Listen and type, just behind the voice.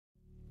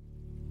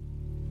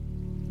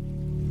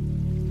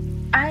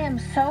I am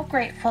so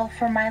grateful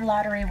for my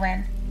lottery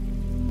win.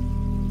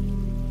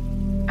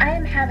 I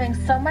am having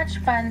so much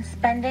fun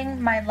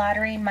spending my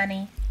lottery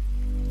money.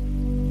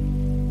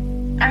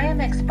 I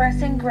am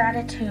expressing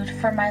gratitude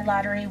for my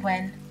lottery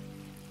win.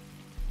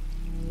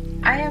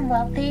 I am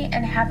wealthy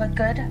and have a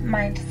good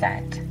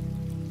mindset.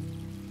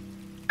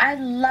 I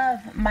love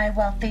my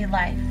wealthy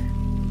life.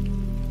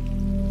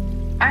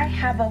 I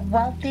have a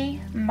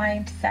wealthy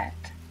mindset.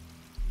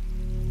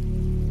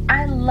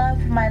 I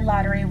love my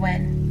lottery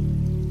win.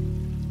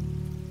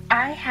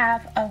 I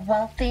have a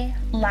wealthy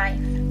life.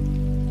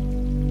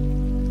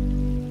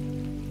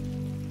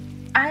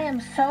 I am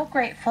so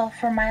grateful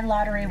for my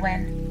lottery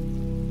win.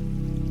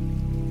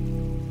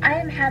 I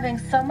am having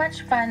so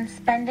much fun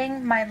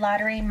spending my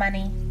lottery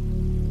money.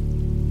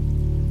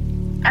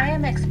 I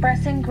am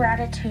expressing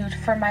gratitude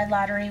for my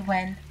lottery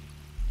win.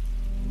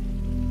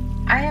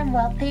 I am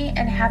wealthy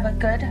and have a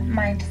good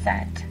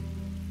mindset.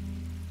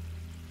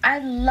 I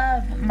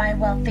love my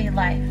wealthy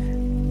life.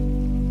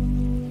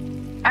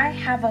 I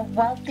have a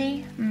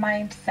wealthy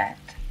mindset.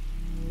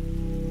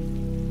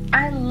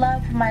 I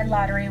love my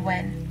lottery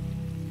win.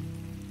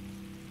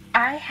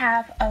 I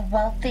have a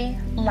wealthy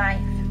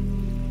life.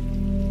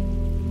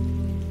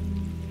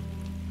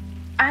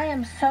 I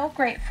am so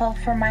grateful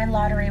for my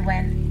lottery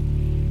win.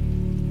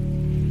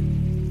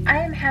 I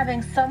am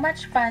having so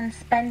much fun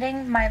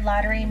spending my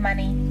lottery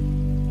money.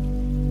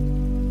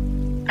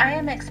 I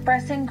am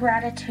expressing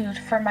gratitude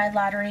for my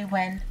lottery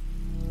win.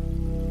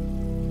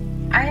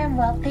 I am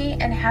wealthy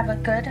and have a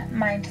good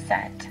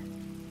mindset.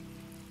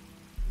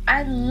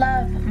 I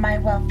love my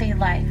wealthy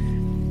life.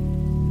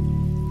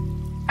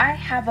 I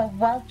have a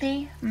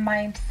wealthy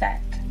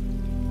mindset.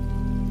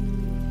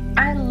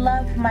 I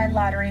love my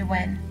lottery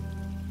win.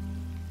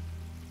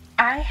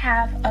 I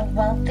have a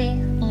wealthy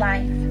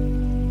life.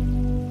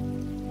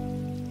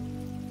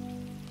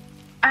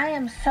 I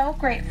am so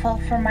grateful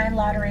for my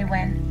lottery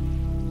win.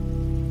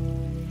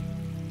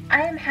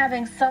 I am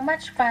having so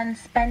much fun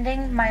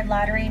spending my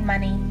lottery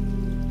money.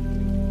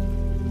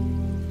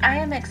 I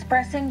am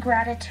expressing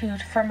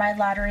gratitude for my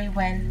lottery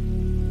win.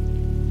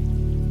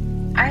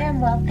 I am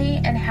wealthy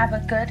and have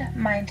a good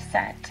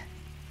mindset.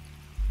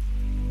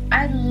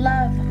 I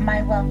love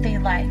my wealthy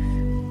life.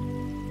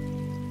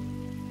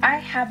 I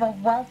have a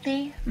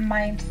wealthy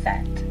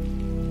mindset.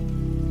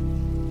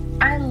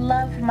 I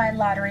love my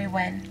lottery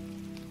win.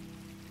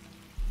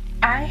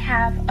 I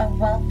have a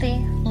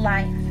wealthy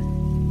life.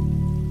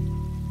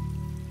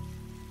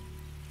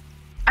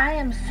 I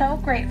am so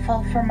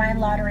grateful for my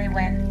lottery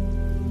win.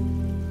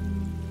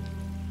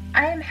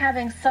 I am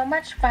having so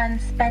much fun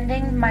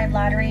spending my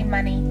lottery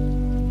money.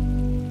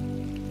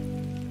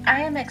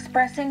 I am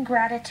expressing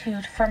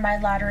gratitude for my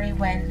lottery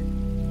win.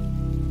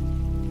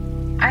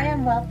 I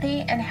am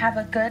wealthy and have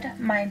a good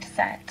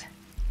mindset.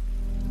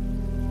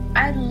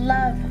 I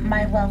love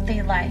my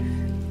wealthy life.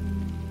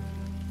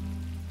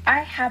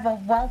 I have a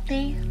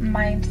wealthy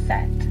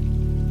mindset.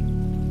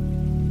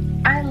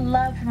 I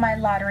love my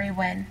lottery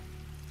win.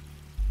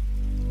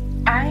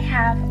 I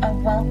have a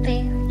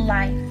wealthy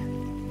life.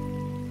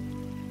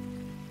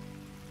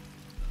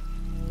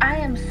 I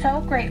am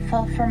so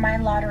grateful for my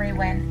lottery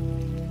win.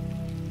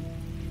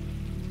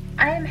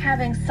 I am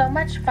having so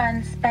much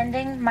fun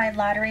spending my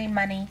lottery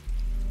money.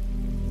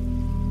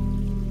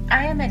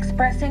 I am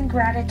expressing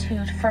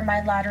gratitude for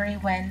my lottery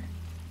win.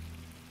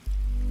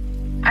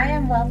 I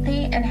am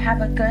wealthy and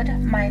have a good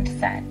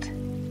mindset.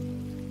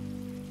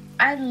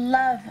 I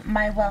love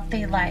my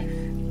wealthy life.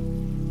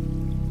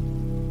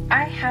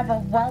 I have a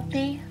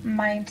wealthy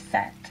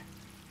mindset.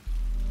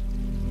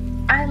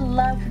 I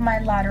love my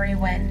lottery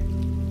win.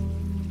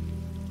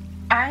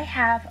 I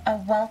have a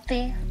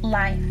wealthy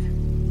life.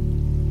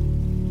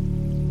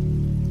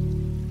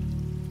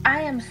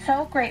 I am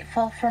so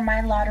grateful for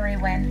my lottery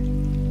win.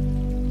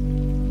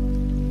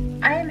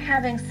 I am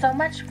having so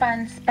much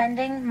fun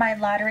spending my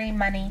lottery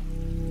money.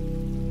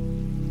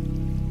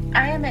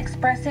 I am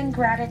expressing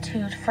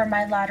gratitude for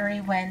my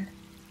lottery win.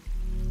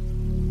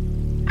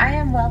 I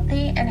am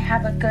wealthy and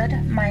have a good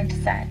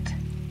mindset.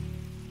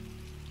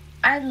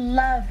 I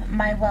love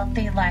my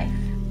wealthy life.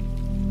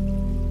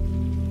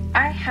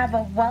 I have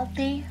a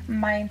wealthy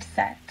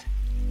mindset.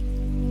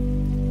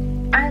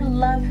 I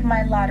love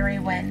my lottery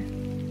win.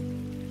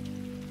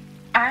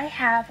 I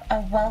have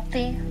a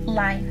wealthy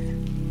life.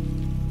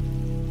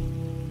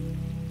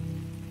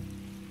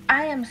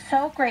 I am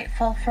so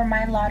grateful for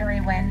my lottery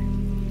win.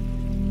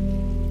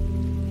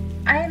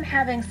 I am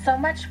having so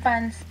much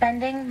fun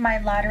spending my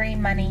lottery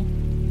money.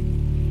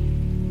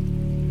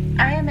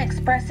 I am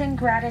expressing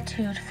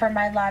gratitude for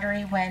my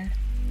lottery win.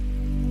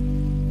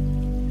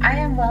 I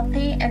am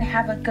wealthy and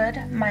have a good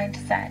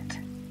mindset.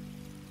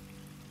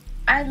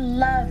 I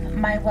love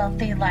my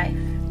wealthy life.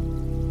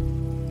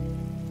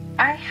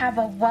 I have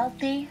a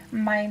wealthy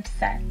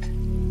mindset.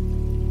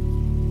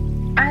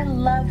 I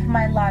love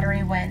my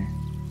lottery win.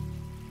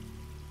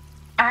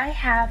 I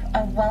have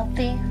a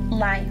wealthy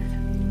life.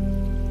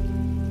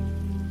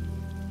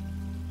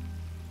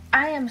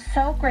 I am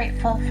so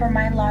grateful for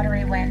my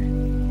lottery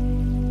win.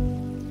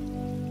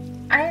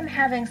 I am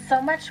having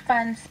so much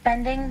fun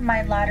spending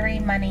my lottery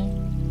money.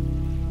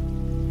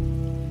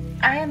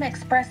 I am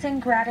expressing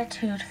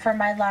gratitude for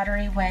my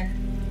lottery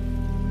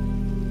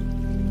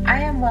win.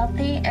 I am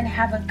wealthy and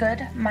have a good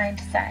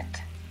mindset.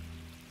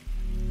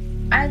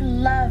 I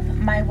love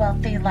my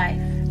wealthy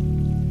life.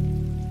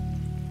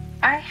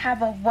 I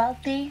have a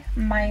wealthy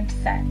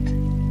mindset.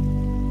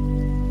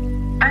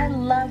 I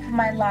love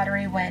my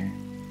lottery win.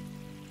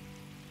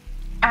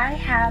 I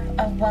have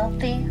a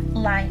wealthy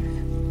life.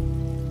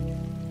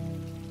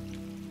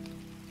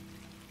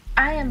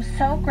 I am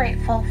so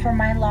grateful for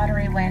my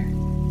lottery win.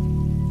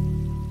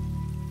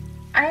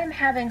 I am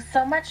having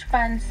so much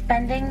fun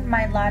spending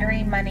my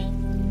lottery money.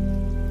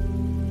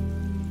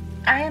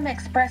 I am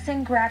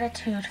expressing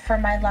gratitude for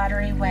my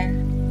lottery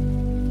win.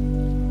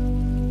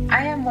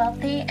 I am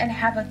wealthy and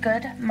have a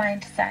good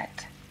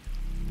mindset.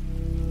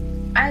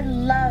 I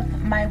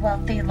love my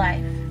wealthy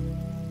life.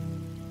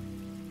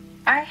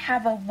 I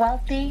have a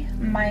wealthy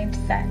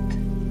mindset.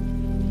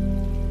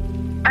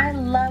 I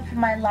love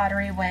my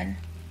lottery win.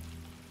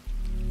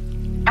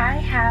 I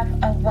have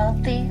a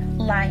wealthy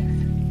life.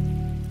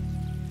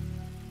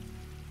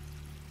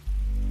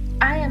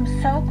 I am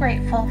so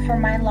grateful for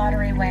my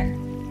lottery win.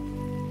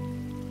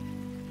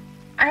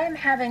 I am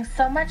having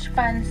so much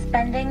fun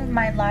spending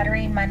my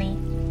lottery money.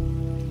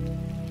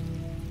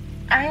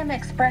 I am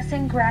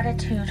expressing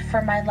gratitude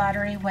for my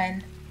lottery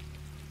win.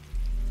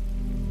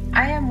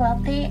 I am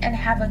wealthy and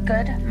have a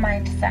good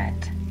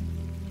mindset.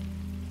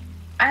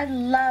 I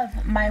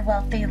love my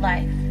wealthy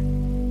life.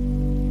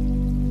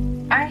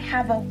 I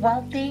have a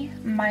wealthy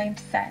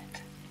mindset.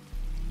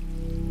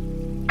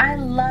 I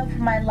love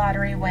my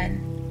lottery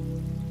win.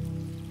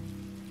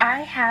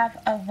 I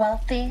have a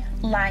wealthy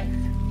life.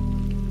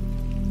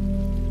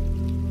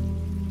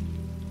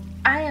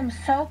 I am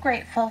so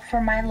grateful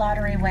for my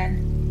lottery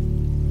win.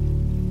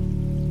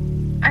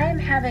 I am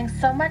having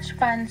so much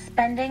fun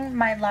spending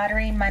my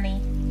lottery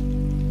money.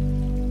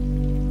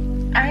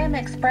 I am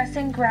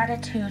expressing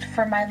gratitude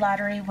for my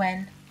lottery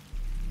win.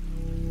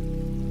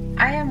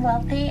 I am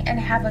wealthy and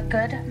have a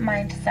good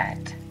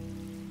mindset.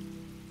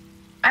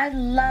 I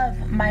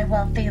love my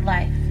wealthy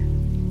life.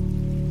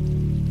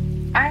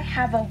 I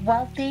have a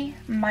wealthy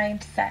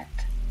mindset.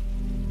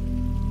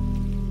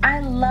 I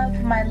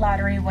love my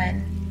lottery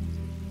win.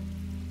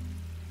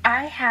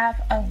 I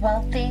have a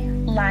wealthy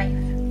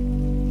life.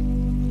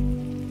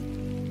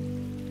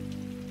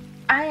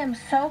 I am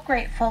so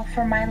grateful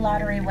for my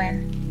lottery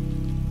win.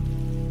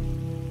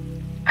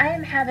 I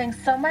am having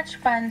so much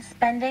fun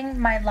spending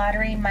my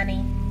lottery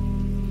money.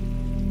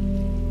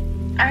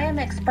 I am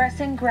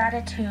expressing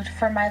gratitude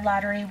for my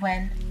lottery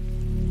win.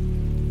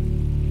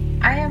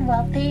 I am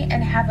wealthy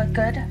and have a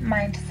good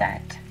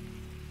mindset.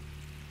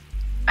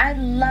 I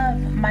love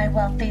my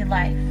wealthy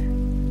life.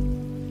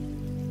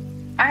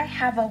 I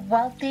have a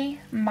wealthy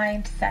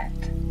mindset.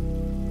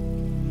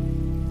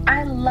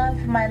 I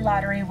love my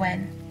lottery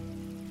win.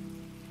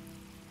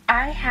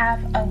 I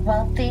have a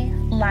wealthy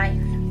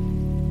life.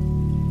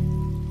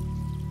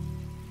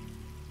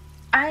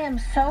 I am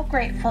so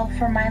grateful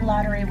for my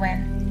lottery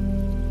win.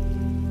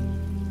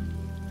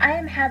 I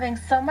am having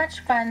so much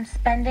fun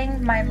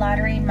spending my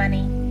lottery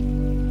money.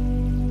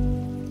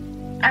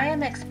 I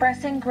am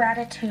expressing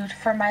gratitude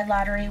for my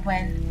lottery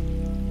win.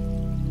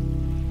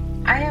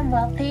 I am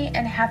wealthy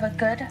and have a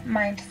good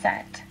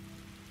mindset.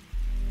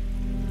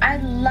 I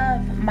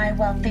love my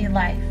wealthy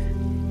life.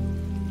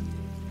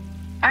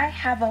 I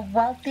have a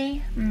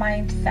wealthy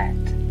mindset.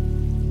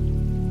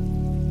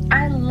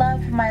 I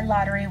love my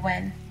lottery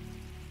win.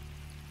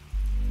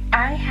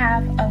 I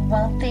have a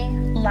wealthy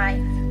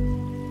life.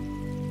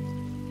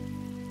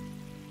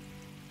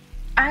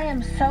 I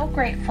am so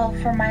grateful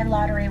for my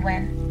lottery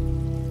win.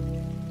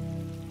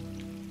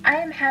 I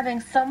am having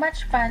so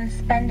much fun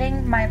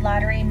spending my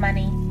lottery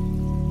money.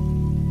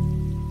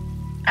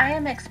 I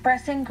am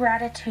expressing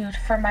gratitude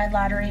for my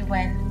lottery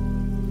win.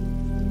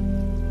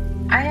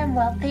 I am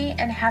wealthy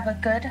and have a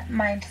good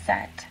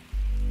mindset.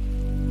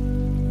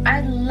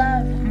 I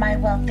love my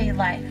wealthy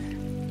life.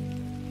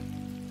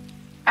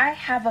 I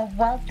have a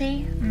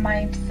wealthy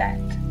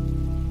mindset.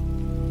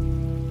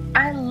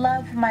 I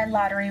love my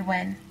lottery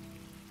win.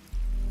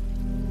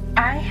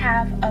 I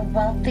have a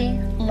wealthy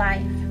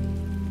life.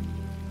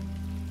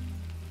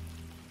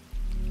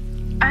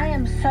 I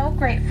am so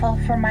grateful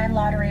for my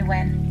lottery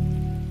win.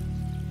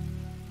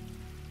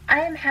 I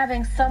am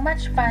having so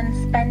much fun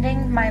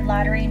spending my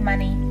lottery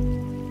money.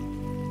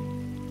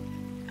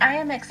 I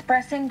am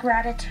expressing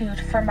gratitude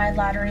for my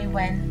lottery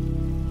win.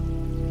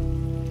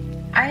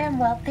 I am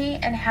wealthy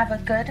and have a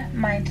good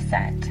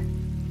mindset.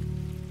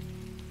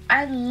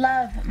 I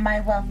love my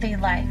wealthy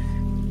life.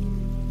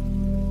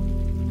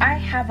 I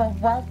have a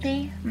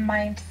wealthy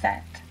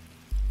mindset.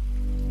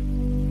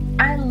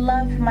 I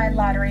love my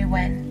lottery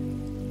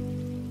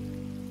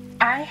win.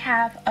 I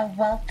have a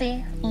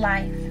wealthy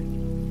life.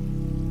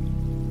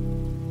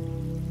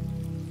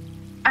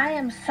 I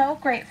am so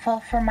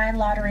grateful for my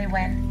lottery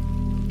win.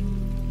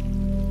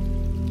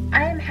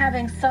 I am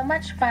having so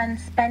much fun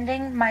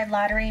spending my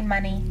lottery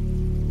money.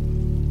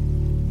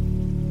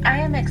 I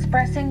am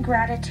expressing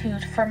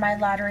gratitude for my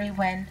lottery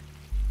win.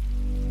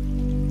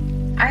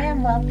 I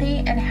am wealthy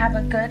and have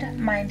a good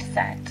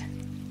mindset.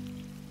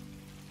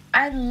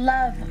 I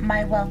love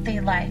my wealthy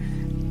life.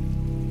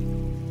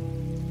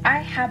 I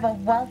have a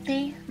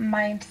wealthy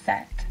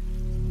mindset.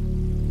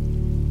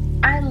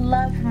 I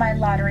love my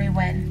lottery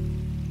win.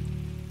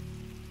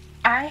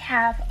 I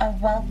have a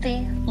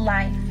wealthy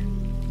life.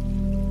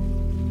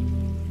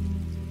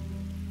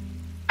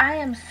 I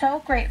am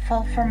so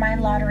grateful for my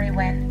lottery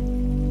win.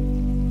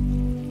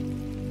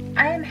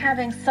 I am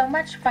having so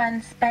much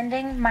fun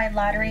spending my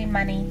lottery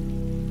money.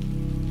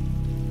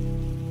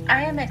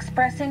 I am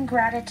expressing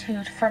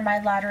gratitude for my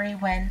lottery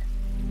win.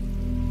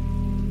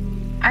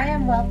 I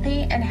am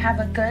wealthy and have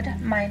a good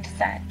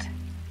mindset.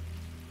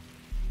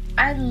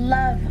 I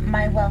love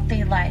my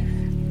wealthy life.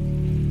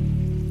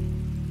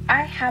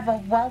 I have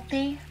a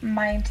wealthy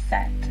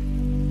mindset.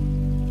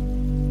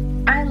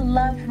 I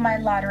love my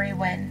lottery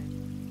win.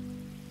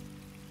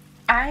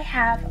 I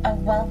have a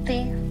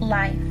wealthy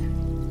life.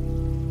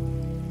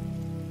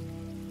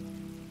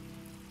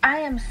 I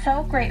am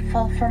so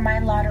grateful for my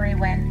lottery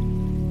win.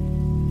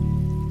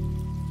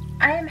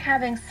 I am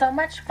having so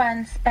much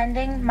fun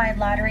spending my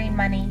lottery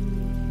money.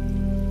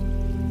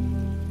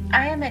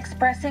 I am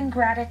expressing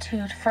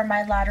gratitude for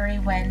my lottery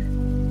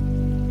win.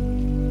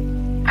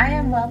 I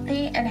am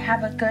wealthy and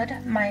have a good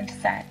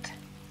mindset.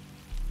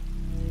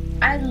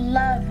 I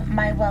love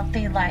my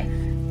wealthy life.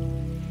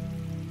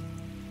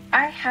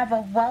 I have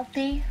a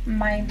wealthy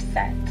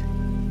mindset.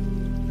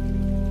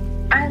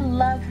 I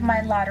love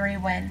my lottery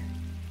win.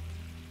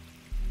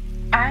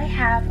 I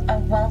have a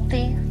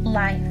wealthy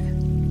life.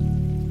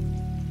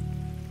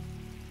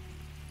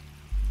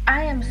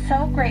 I am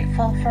so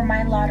grateful for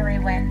my lottery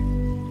win.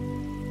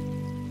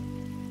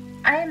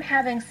 I am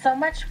having so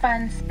much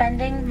fun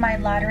spending my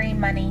lottery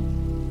money.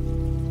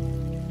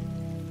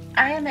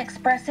 I am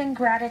expressing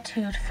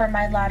gratitude for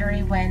my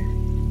lottery win.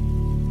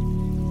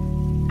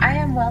 I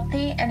am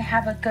wealthy and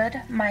have a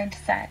good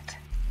mindset.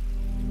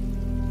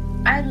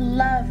 I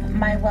love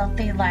my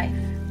wealthy life.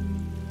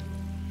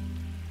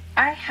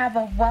 I have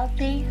a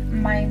wealthy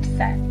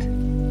mindset.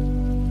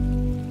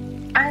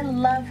 I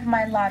love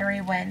my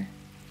lottery win.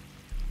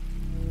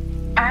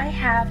 I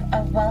have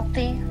a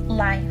wealthy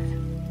life.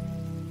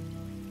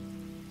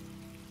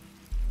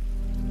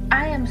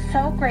 I am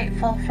so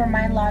grateful for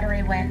my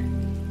lottery win.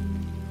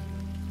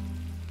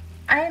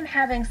 I am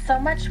having so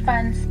much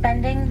fun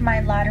spending my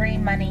lottery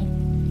money.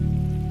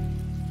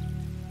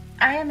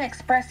 I am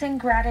expressing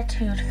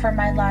gratitude for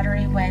my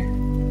lottery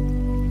win.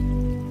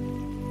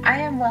 I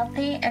am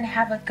wealthy and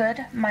have a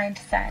good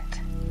mindset.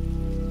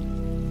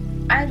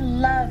 I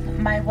love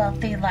my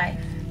wealthy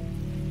life.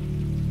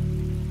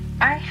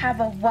 I have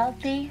a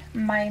wealthy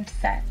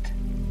mindset.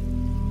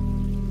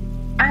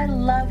 I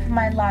love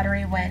my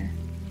lottery win.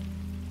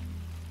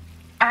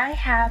 I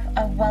have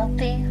a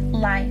wealthy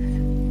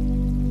life.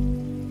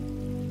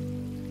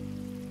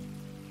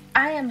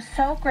 I am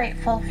so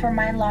grateful for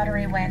my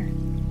lottery win.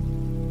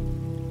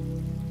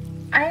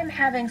 I am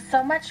having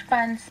so much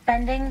fun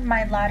spending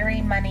my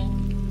lottery money.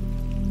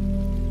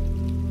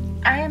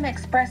 I am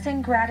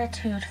expressing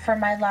gratitude for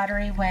my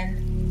lottery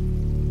win.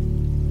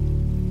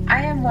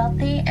 I am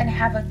wealthy and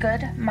have a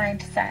good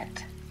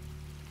mindset.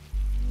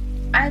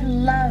 I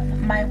love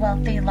my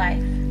wealthy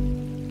life.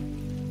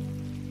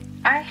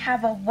 I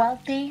have a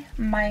wealthy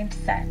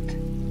mindset.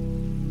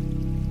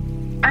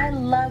 I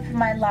love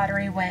my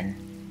lottery win.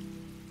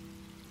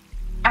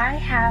 I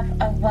have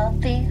a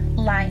wealthy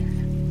life.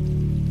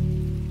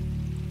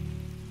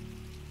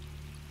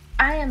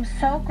 I am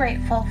so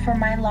grateful for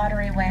my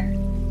lottery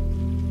win.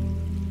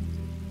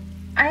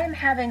 I am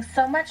having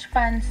so much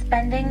fun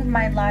spending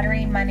my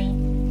lottery money.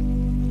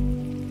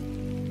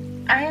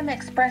 I am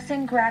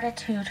expressing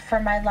gratitude for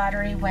my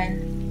lottery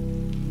win.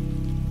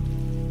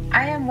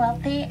 I am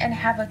wealthy and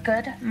have a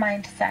good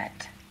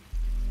mindset.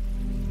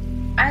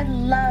 I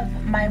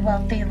love my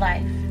wealthy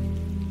life.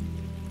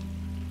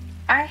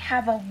 I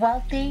have a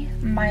wealthy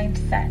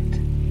mindset.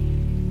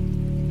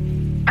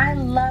 I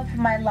love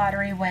my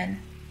lottery win.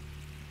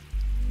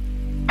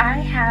 I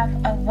have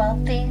a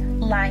wealthy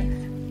life.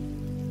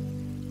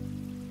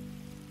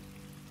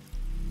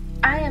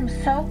 I am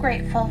so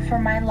grateful for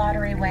my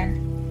lottery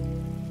win.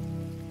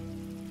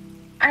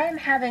 I am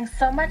having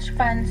so much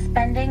fun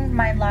spending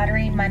my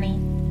lottery money.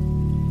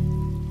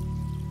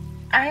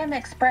 I am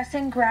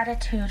expressing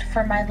gratitude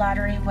for my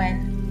lottery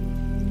win.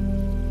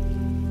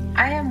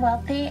 I am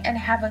wealthy and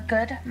have a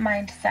good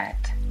mindset.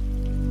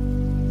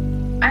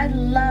 I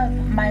love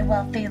my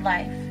wealthy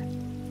life.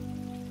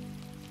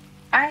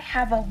 I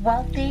have a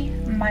wealthy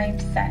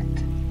mindset.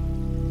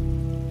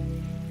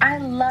 I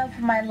love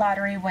my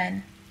lottery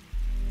win.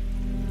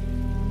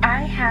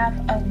 I have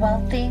a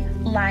wealthy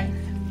life.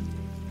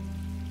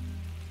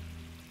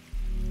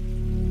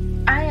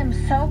 I am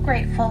so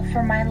grateful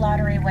for my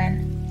lottery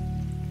win.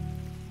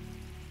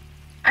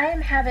 I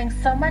am having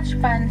so much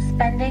fun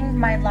spending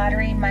my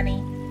lottery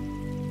money.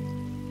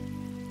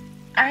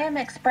 I am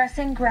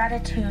expressing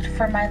gratitude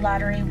for my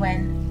lottery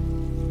win.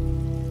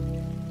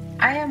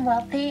 I am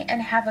wealthy and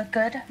have a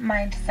good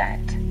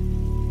mindset.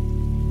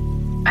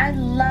 I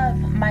love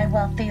my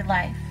wealthy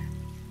life.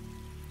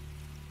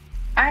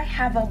 I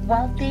have a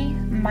wealthy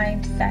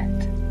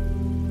mindset.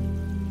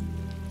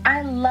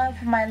 I love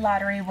my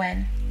lottery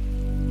win.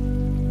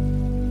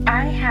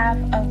 I have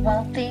a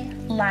wealthy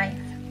life.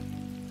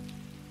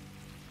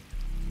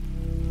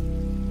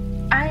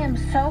 I am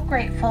so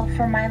grateful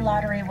for my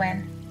lottery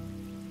win.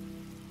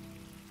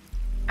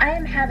 I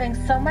am having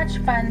so much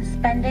fun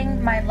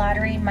spending my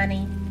lottery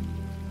money.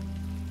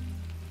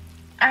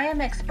 I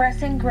am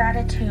expressing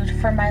gratitude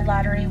for my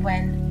lottery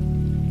win.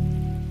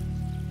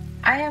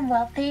 I am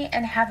wealthy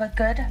and have a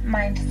good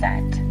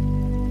mindset.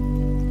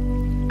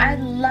 I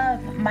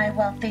love my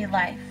wealthy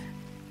life.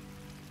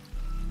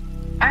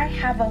 I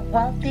have a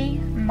wealthy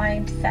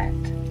mindset.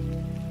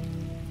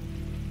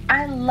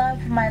 I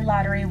love my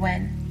lottery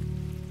win.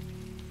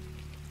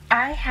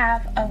 I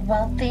have a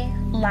wealthy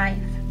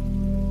life.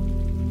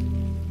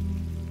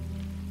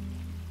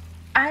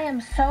 I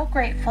am so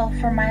grateful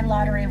for my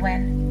lottery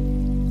win.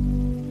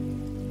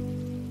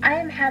 I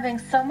am having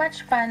so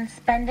much fun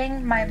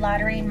spending my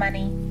lottery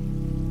money.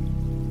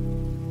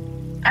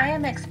 I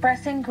am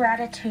expressing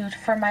gratitude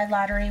for my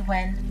lottery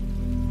win.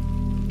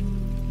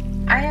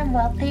 I am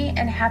wealthy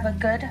and have a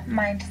good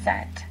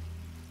mindset.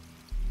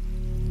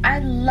 I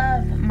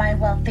love my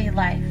wealthy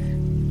life.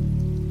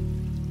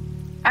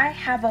 I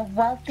have a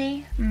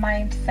wealthy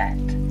mindset.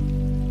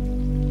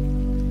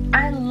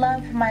 I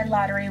love my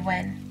lottery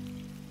win.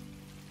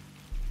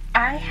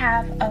 I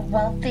have a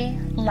wealthy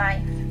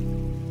life.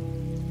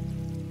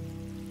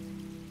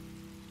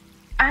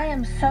 I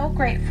am so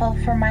grateful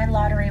for my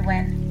lottery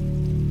win.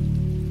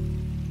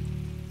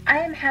 I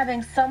am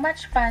having so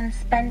much fun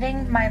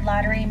spending my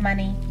lottery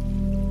money.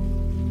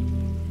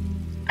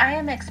 I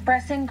am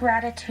expressing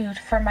gratitude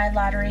for my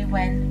lottery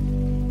win.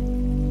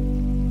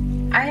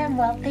 I am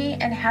wealthy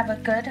and have a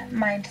good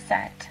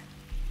mindset.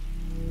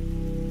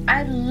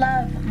 I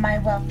love my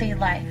wealthy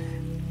life.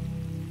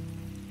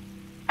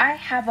 I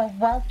have a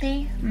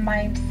wealthy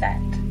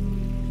mindset.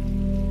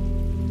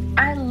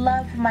 I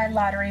love my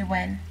lottery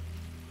win.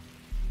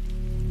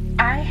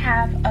 I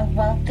have a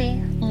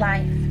wealthy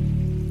life.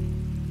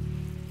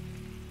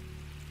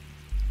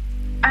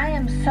 I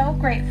am so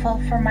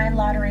grateful for my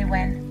lottery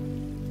win.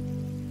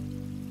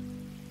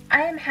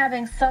 I am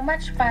having so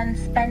much fun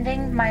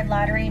spending my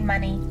lottery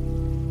money.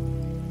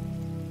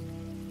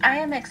 I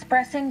am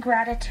expressing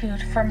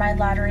gratitude for my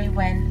lottery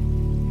win.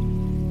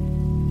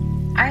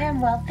 I am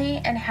wealthy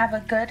and have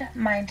a good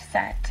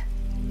mindset.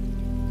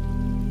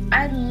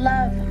 I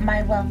love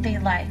my wealthy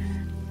life.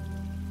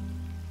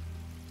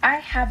 I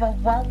have a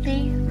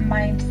wealthy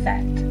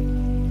mindset.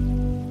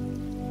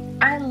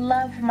 I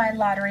love my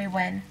lottery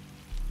win.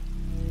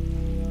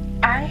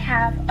 I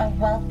have a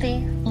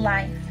wealthy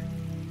life.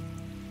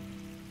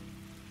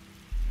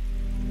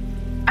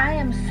 I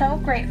am so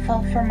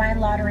grateful for my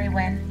lottery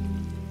win.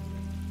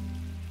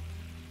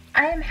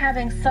 I am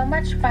having so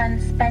much fun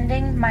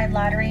spending my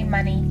lottery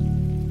money.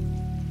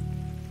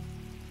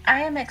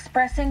 I am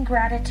expressing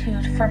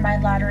gratitude for my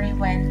lottery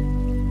win.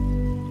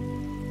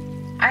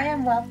 I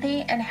am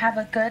wealthy and have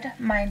a good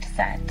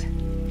mindset.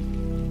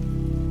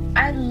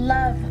 I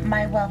love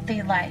my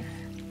wealthy life.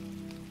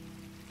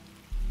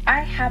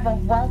 I have a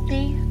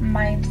wealthy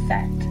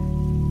mindset.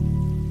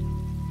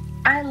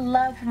 I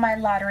love my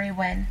lottery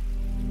win.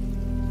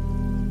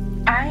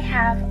 I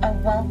have a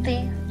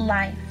wealthy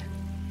life.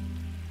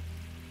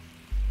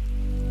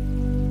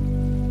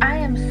 I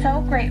am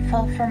so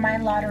grateful for my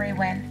lottery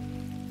win.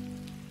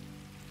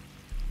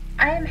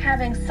 I am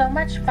having so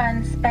much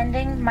fun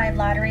spending my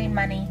lottery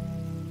money.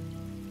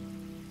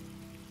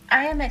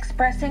 I am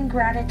expressing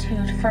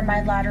gratitude for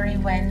my lottery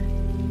win.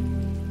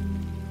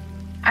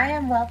 I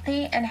am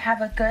wealthy and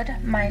have a good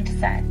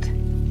mindset.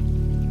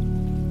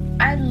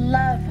 I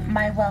love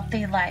my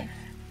wealthy life.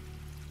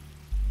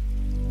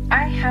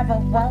 I have a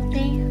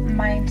wealthy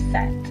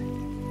mindset.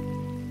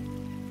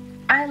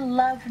 I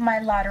love my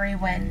lottery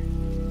win.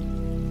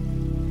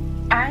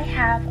 I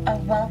have a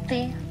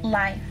wealthy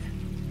life.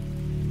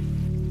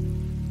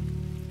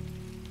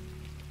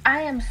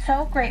 I am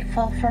so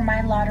grateful for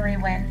my lottery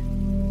win.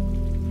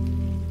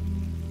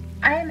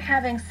 I am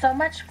having so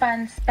much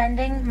fun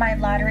spending my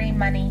lottery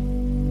money.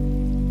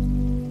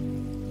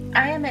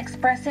 I am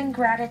expressing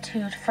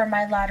gratitude for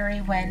my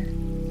lottery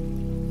win.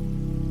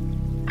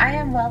 I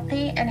am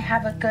wealthy and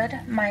have a good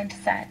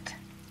mindset.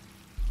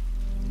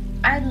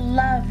 I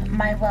love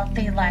my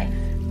wealthy life.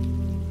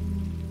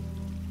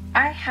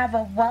 I have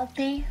a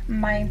wealthy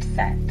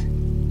mindset.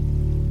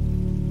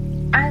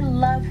 I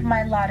love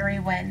my lottery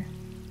win.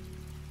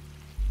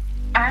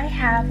 I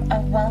have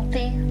a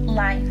wealthy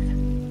life.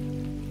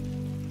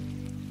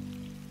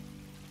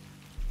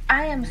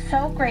 I am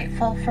so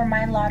grateful for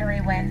my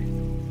lottery win.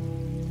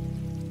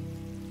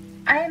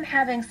 I am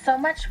having so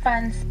much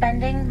fun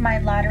spending my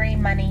lottery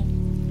money.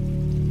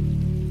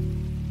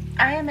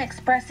 I am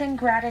expressing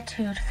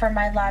gratitude for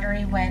my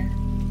lottery win.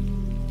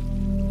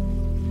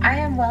 I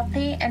am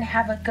wealthy and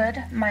have a good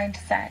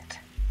mindset.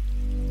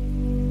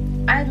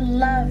 I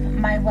love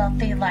my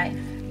wealthy life.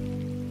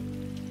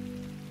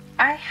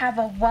 I have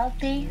a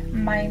wealthy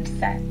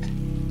mindset.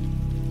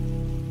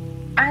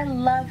 I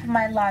love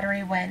my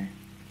lottery win.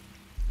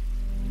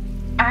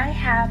 I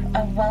have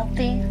a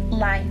wealthy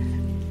life.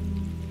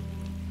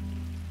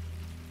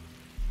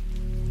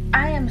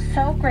 I am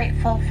so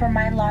grateful for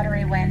my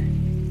lottery win.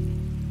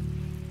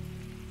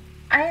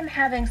 I am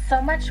having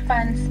so much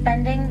fun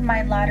spending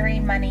my lottery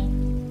money.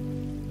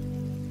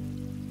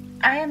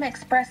 I am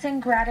expressing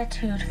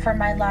gratitude for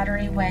my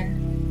lottery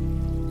win.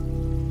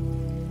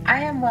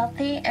 I am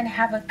wealthy and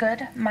have a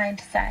good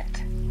mindset.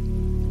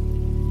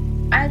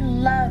 I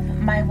love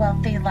my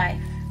wealthy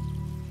life.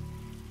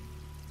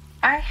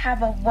 I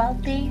have a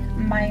wealthy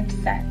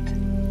mindset.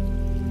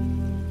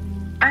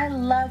 I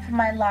love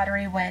my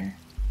lottery win.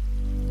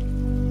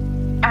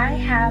 I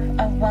have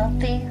a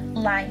wealthy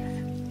life.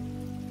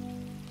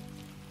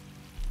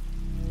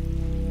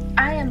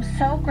 I am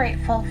so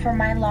grateful for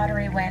my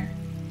lottery win.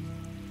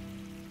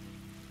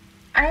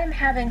 I am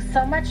having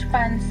so much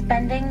fun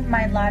spending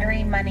my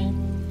lottery money.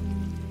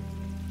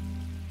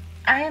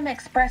 I am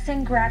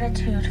expressing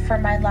gratitude for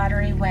my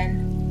lottery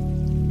win.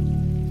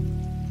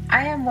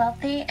 I am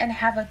wealthy and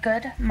have a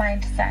good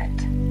mindset.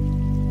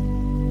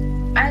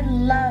 I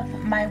love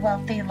my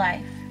wealthy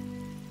life.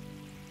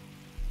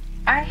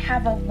 I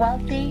have a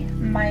wealthy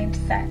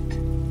mindset.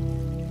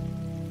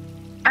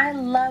 I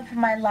love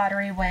my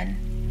lottery win.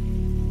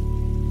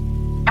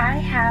 I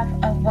have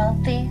a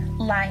wealthy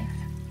life.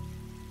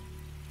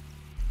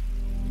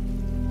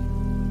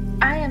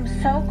 I am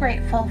so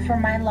grateful for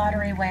my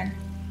lottery win.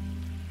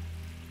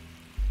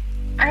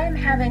 I am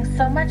having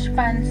so much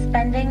fun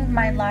spending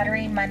my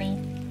lottery money.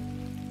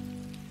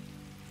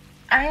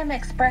 I am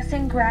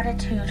expressing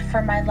gratitude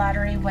for my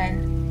lottery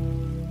win.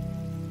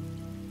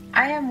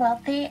 I am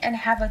wealthy and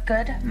have a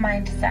good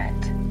mindset.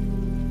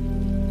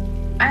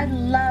 I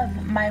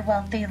love my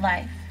wealthy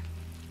life.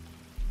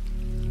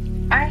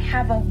 I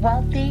have a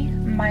wealthy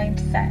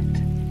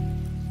mindset.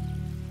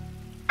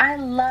 I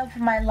love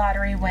my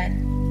lottery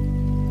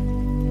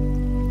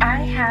win. I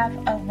have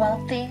a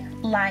wealthy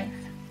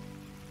life.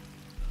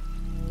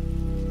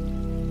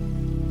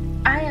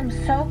 I am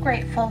so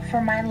grateful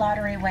for my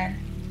lottery win.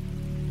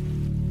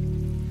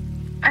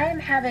 I am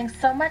having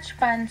so much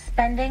fun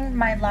spending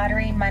my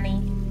lottery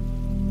money.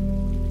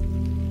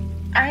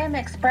 I am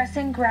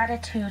expressing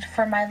gratitude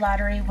for my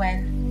lottery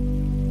win.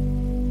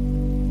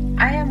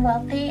 I am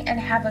wealthy and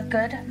have a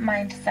good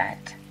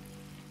mindset.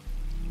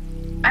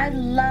 I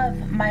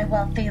love my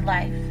wealthy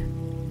life.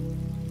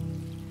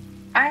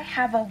 I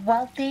have a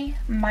wealthy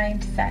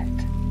mindset.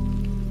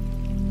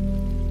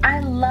 I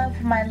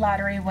love my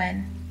lottery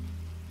win.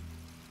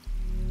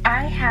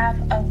 I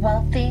have a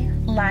wealthy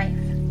life.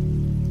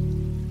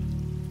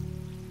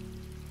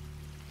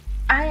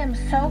 I am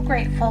so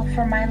grateful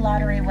for my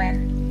lottery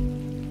win.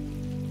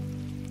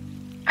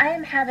 I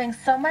am having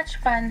so much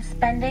fun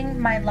spending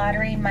my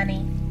lottery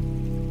money.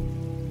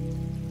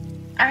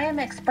 I am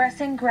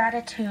expressing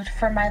gratitude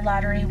for my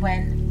lottery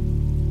win.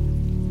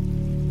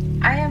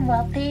 I am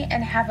wealthy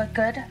and have a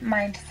good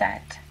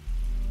mindset.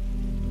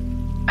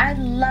 I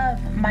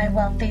love my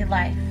wealthy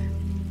life.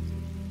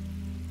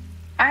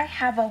 I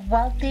have a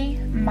wealthy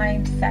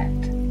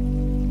mindset.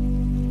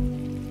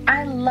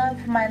 I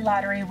love my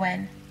lottery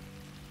win.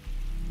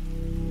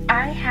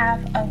 I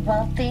have a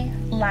wealthy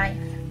life.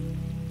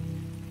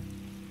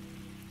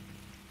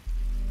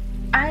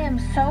 I am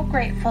so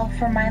grateful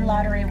for my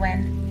lottery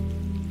win.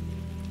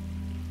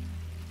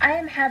 I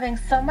am having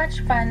so much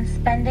fun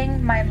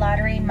spending my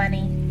lottery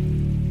money.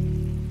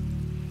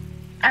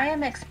 I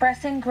am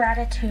expressing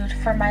gratitude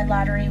for my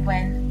lottery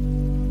win.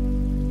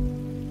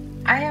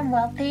 I am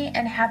wealthy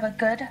and have a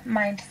good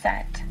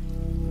mindset.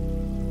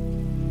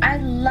 I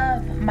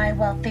love my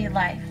wealthy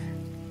life.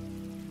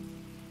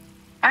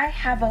 I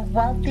have a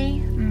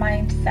wealthy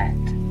mindset.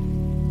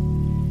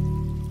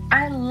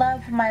 I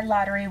love my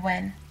lottery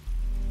win.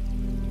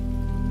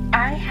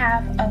 I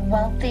have a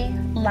wealthy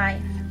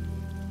life.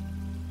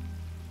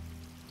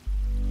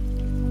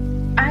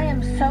 I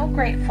am so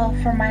grateful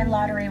for my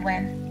lottery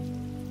win.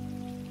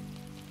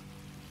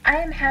 I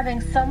am having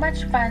so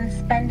much fun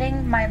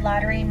spending my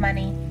lottery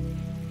money.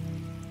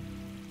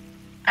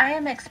 I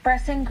am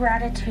expressing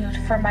gratitude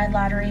for my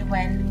lottery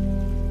win.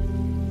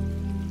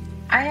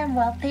 I am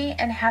wealthy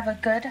and have a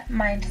good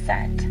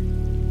mindset.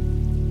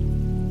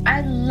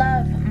 I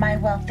love my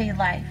wealthy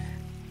life.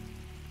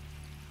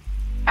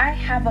 I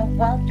have a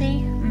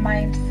wealthy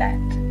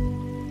mindset.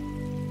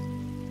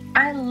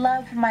 I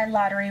love my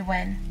lottery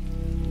win.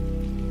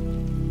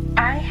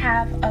 I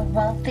have a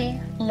wealthy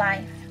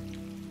life.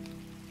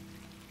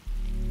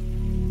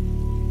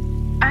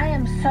 I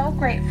am so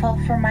grateful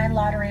for my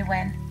lottery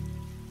win.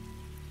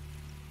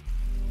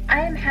 I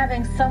am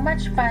having so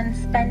much fun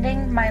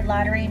spending my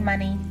lottery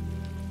money.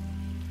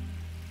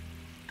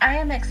 I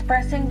am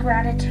expressing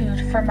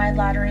gratitude for my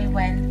lottery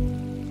win.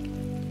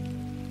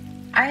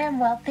 I am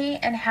wealthy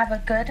and have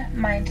a good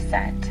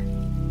mindset.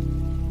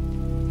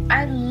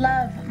 I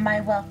love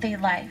my wealthy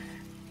life.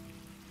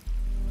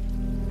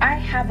 I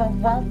have a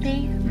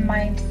wealthy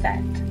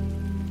mindset.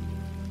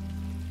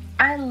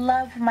 I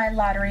love my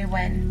lottery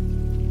win.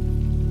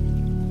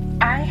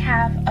 I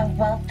have a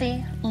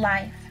wealthy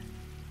life.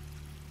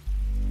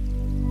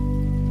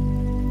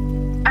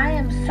 I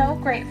am so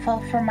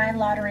grateful for my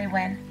lottery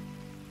win.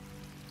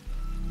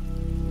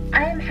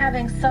 I am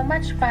having so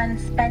much fun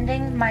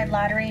spending my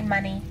lottery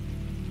money.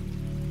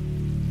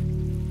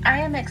 I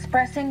am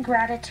expressing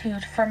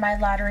gratitude for my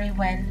lottery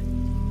win.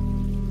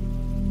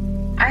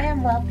 I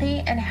am wealthy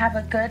and have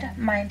a good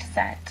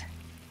mindset.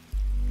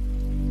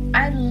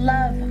 I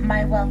love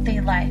my wealthy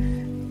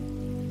life.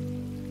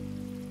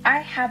 I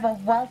have a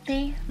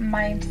wealthy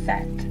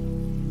mindset.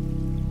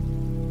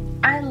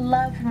 I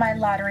love my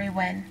lottery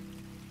win.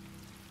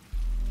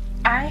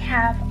 I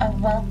have a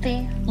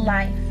wealthy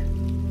life.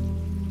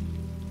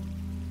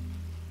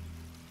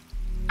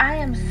 I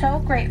am so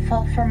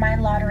grateful for my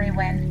lottery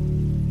win.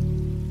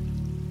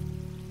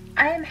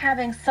 I am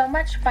having so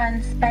much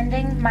fun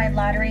spending my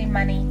lottery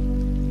money.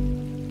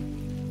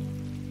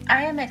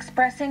 I am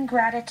expressing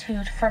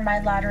gratitude for my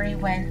lottery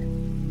win.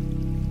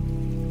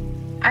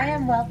 I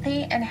am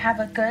wealthy and have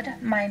a good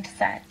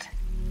mindset.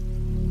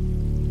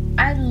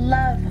 I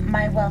love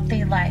my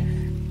wealthy life.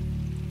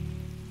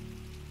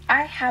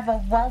 I have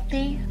a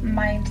wealthy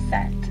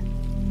mindset.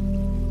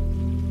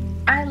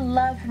 I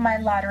love my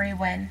lottery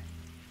win.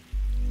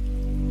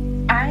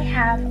 I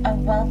have a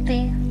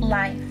wealthy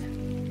life.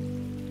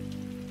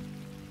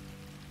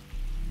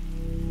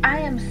 I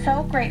am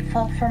so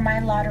grateful for my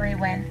lottery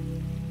win.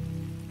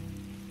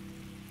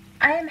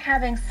 I am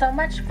having so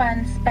much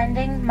fun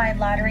spending my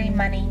lottery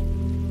money.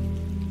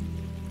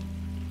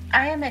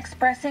 I am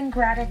expressing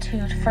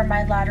gratitude for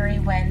my lottery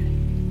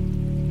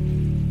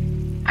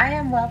win. I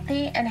am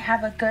wealthy and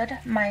have a good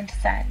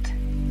mindset.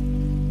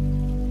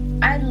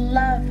 I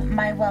love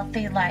my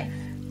wealthy life.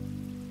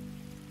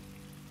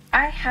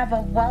 I have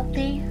a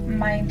wealthy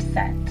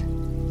mindset.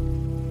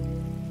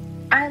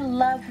 I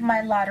love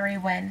my lottery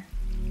win.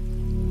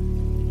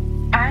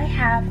 I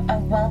have a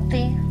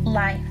wealthy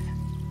life.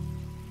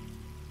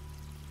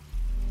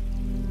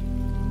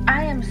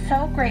 I am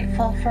so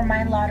grateful for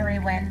my lottery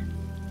win.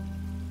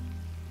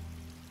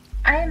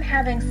 I am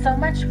having so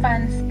much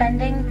fun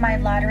spending my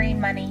lottery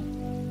money.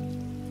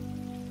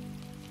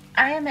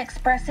 I am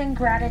expressing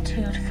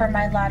gratitude for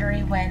my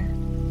lottery win.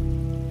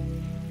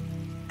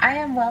 I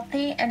am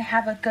wealthy and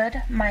have a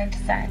good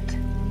mindset.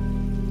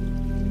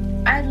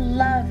 I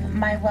love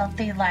my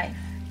wealthy life.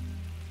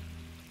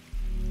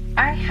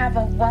 I have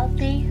a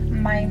wealthy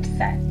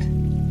mindset.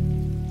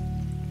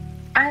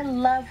 I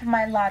love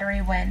my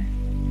lottery win.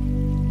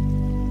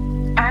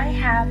 I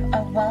have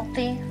a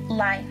wealthy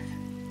life.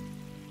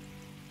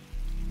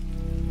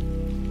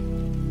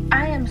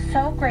 I am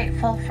so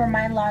grateful for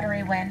my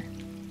lottery win.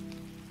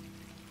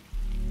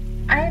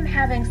 I am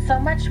having so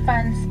much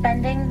fun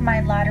spending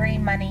my lottery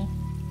money.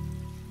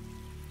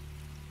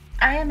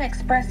 I am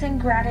expressing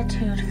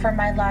gratitude for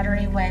my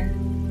lottery win.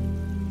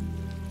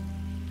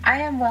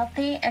 I am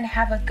wealthy and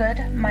have a good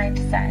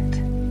mindset.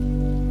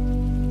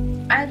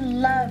 I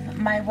love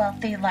my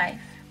wealthy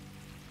life.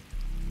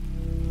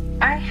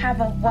 I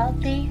have a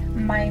wealthy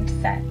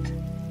mindset.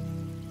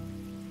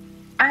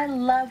 I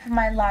love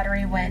my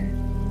lottery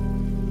win.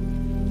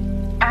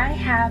 I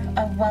have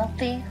a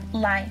wealthy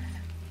life.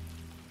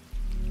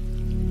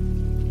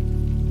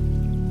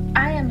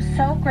 I am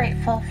so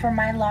grateful for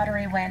my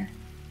lottery win.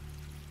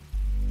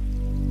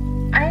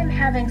 I am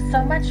having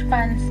so much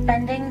fun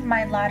spending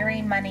my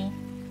lottery money.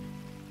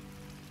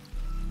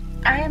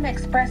 I am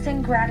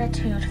expressing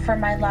gratitude for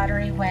my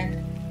lottery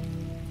win.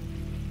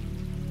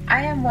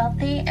 I am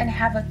wealthy and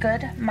have a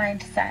good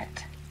mindset.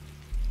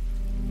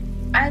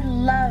 I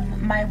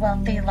love my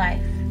wealthy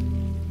life.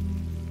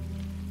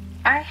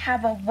 I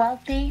have a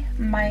wealthy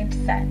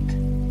mindset.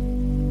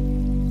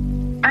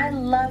 I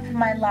love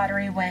my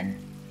lottery win.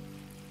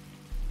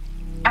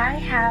 I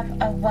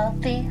have a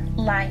wealthy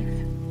life.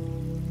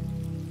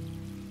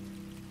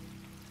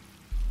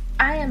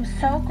 I am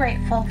so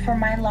grateful for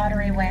my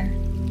lottery win.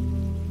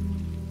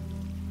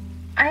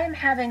 I am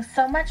having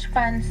so much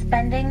fun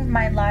spending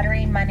my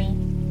lottery money.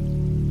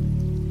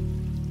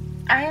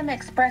 I am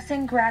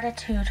expressing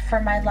gratitude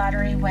for my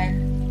lottery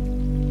win.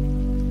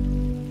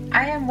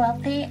 I am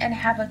wealthy and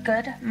have a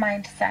good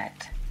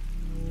mindset.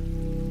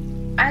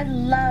 I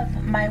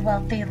love my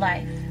wealthy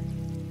life.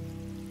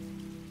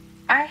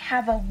 I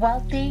have a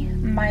wealthy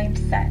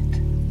mindset.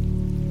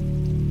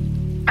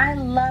 I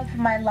love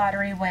my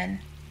lottery win.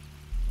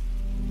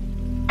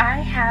 I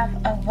have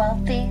a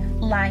wealthy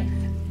life.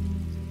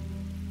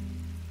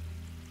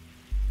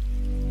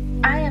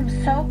 I am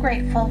so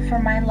grateful for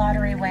my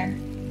lottery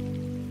win.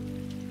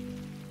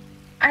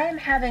 I am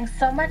having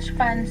so much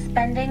fun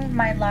spending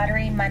my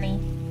lottery money.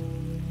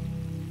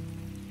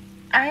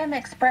 I am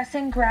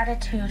expressing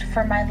gratitude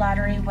for my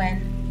lottery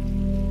win.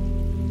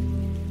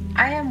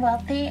 I am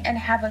wealthy and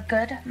have a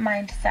good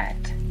mindset.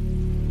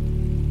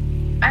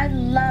 I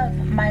love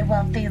my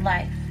wealthy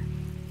life.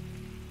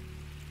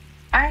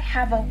 I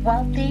have a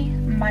wealthy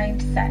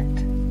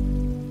mindset.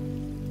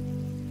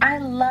 I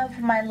love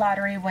my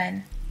lottery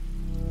win.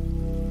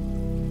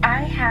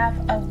 I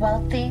have a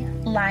wealthy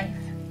life.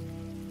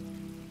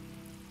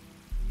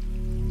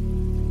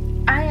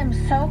 I am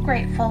am so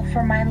grateful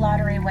for my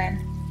lottery win.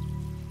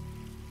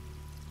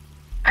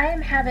 I am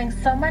having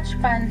so much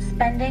fun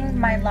spending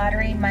my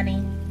lottery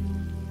money.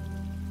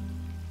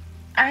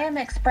 I am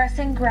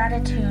expressing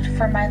gratitude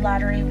for my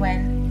lottery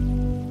win.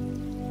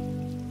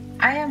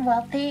 I am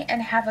wealthy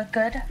and have a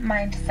good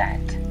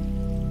mindset.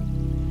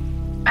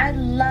 I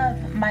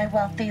love my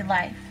wealthy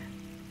life.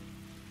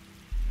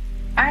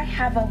 I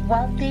have a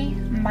wealthy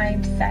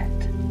mindset.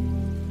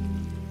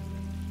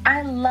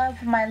 I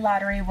love my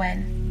lottery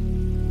win.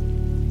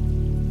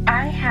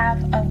 I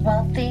have a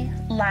wealthy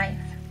life.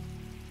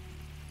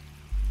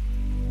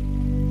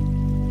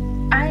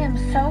 I am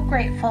so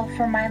grateful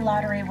for my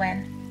lottery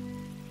win.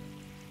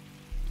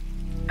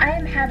 I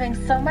am having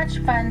so much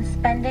fun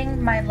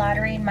spending my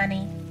lottery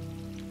money.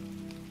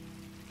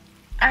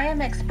 I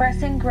am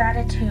expressing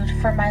gratitude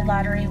for my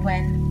lottery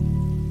win.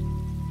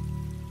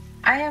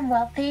 I am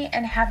wealthy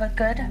and have a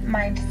good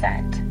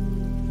mindset.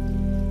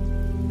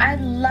 I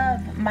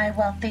love my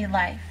wealthy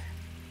life.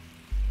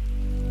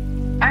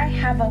 I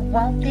have a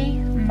wealthy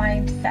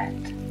mindset.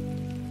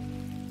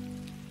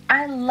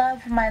 I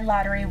love my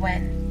lottery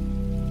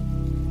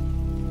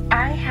win.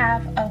 I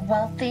have a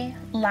wealthy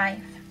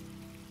life.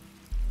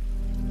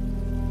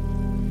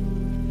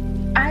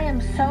 I am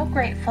so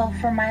grateful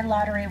for my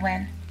lottery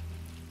win.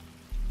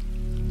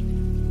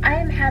 I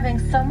am having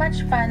so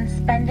much fun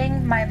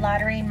spending my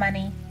lottery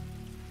money.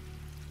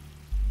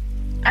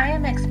 I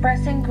am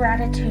expressing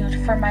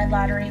gratitude for my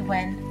lottery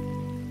win.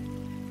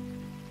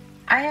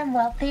 I am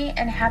wealthy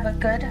and have a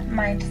good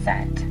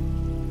mindset.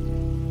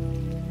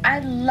 I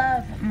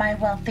love my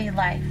wealthy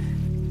life.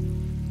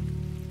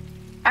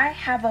 I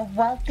have a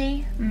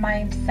wealthy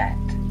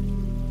mindset.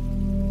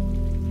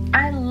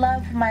 I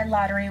love my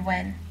lottery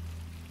win.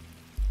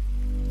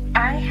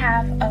 I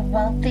have a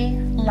wealthy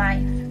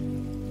life.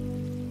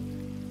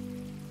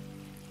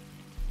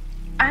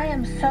 I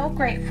am so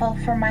grateful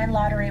for my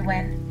lottery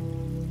win.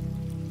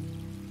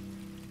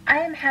 I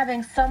am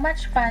having so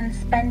much fun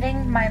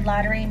spending my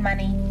lottery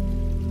money.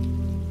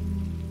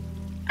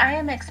 I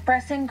am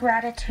expressing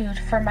gratitude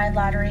for my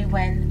lottery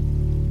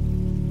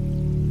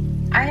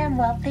win. I am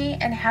wealthy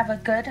and have a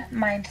good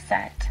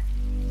mindset.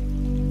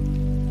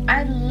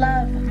 I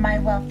love my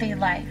wealthy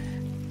life.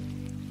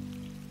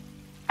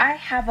 I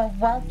have a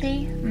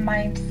wealthy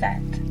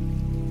mindset.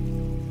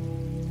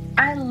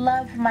 I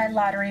love my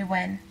lottery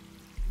win.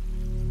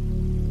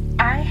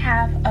 I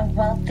have a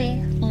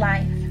wealthy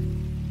life.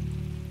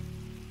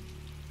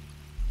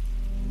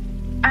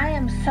 I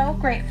am so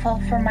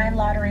grateful for my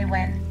lottery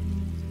win.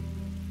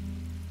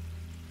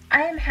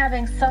 I am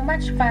having so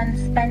much fun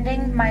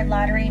spending my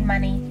lottery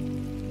money.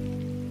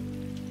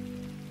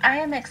 I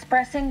am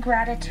expressing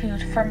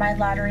gratitude for my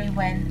lottery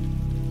win.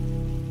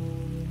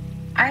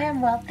 I am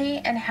wealthy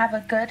and have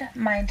a good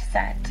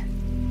mindset.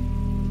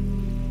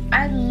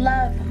 I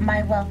love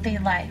my wealthy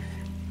life.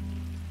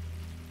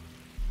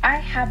 I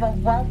have a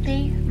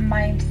wealthy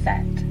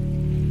mindset.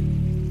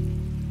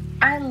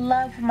 I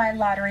love my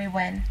lottery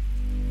win.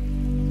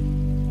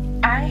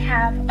 I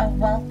have a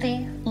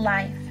wealthy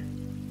life.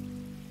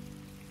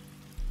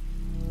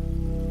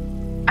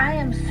 I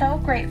am so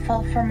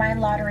grateful for my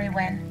lottery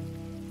win.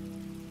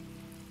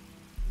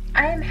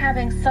 I am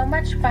having so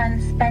much fun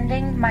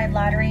spending my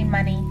lottery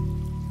money.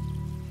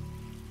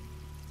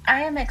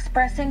 I am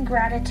expressing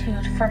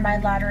gratitude for my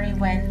lottery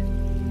win.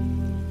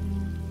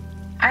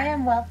 I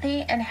am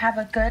wealthy and have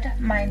a good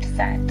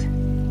mindset.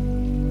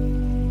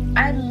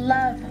 I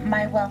love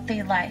my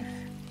wealthy life.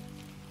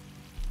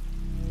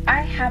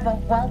 I have a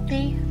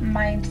wealthy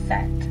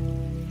mindset.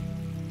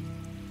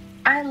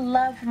 I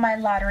love my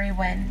lottery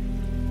win.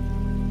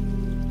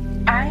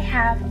 I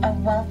have a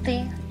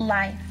wealthy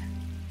life.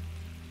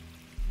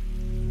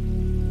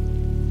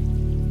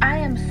 I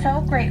am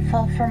so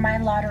grateful for my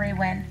lottery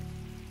win.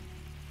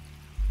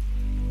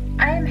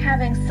 I am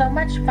having so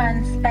much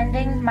fun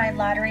spending my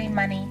lottery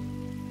money.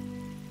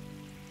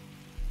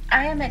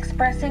 I am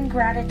expressing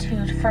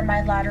gratitude for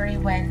my lottery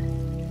win.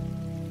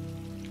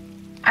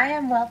 I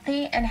am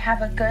wealthy and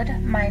have a good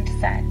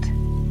mindset.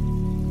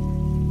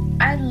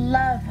 I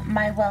love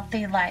my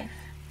wealthy life.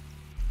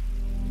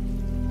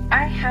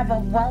 I have a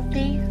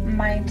wealthy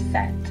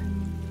mindset.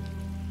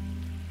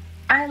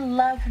 I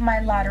love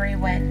my lottery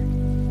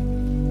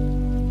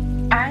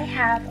win. I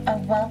have a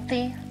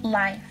wealthy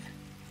life.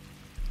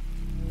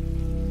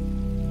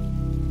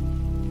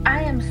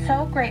 I am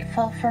so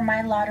grateful for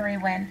my lottery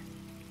win.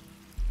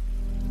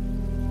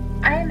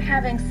 I am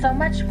having so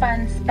much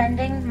fun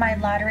spending my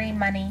lottery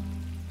money.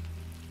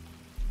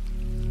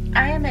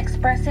 I am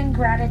expressing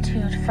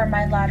gratitude for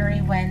my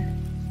lottery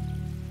win.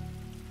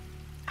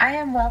 I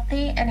am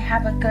wealthy and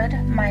have a good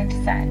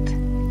mindset.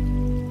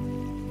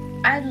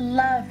 I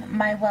love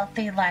my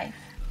wealthy life.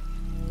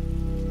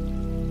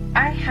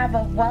 I have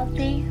a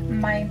wealthy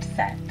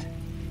mindset.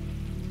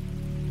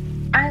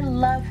 I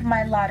love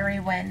my lottery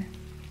win.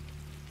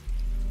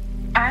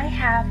 I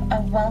have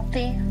a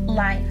wealthy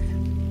life.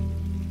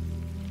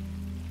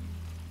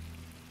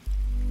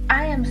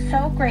 I am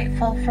so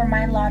grateful for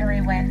my lottery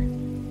win.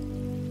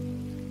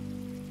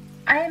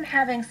 I am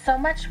having so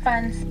much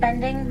fun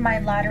spending my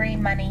lottery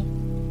money.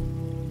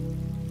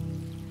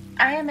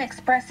 I am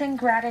expressing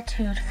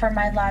gratitude for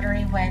my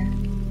lottery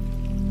win.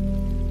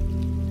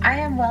 I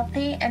am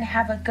wealthy and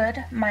have a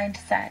good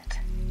mindset.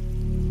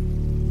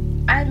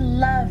 I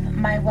love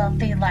my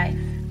wealthy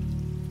life.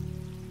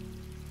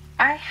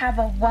 I have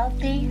a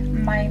wealthy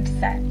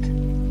mindset.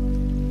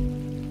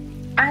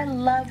 I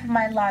love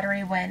my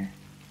lottery win.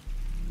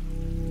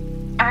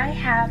 I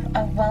have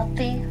a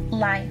wealthy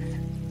life.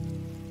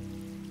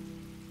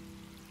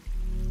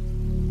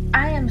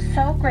 I am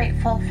so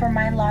grateful for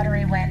my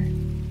lottery win.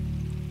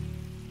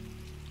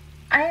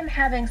 I am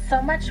having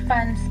so much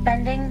fun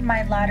spending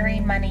my lottery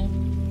money.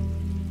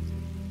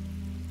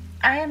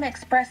 I am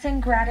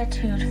expressing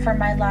gratitude for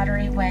my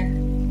lottery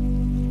win.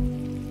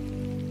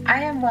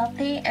 I am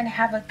wealthy and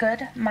have a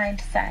good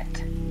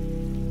mindset.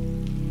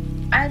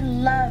 I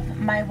love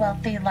my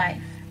wealthy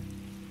life.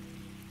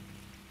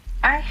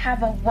 I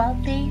have a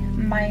wealthy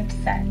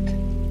mindset.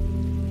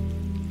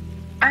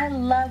 I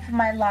love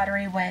my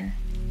lottery win.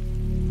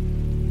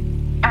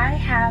 I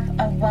have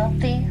a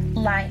wealthy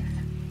life.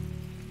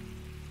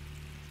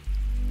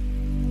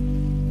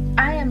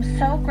 I am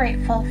so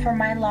grateful for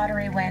my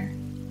lottery win.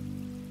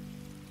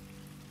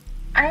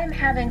 I am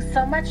having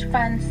so much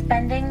fun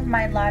spending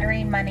my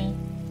lottery money.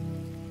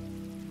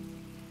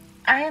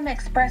 I am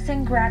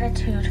expressing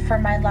gratitude for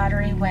my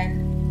lottery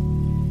win.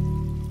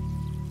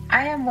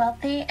 I am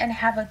wealthy and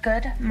have a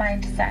good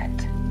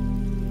mindset.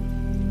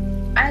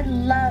 I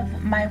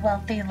love my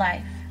wealthy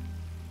life.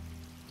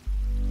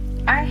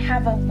 I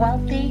have a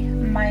wealthy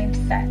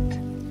mindset.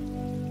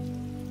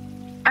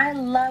 I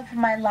love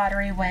my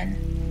lottery win.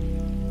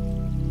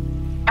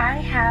 I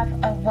have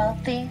a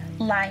wealthy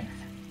life.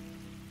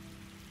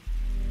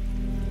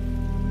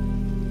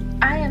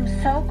 I am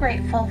so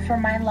grateful for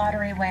my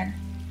lottery win.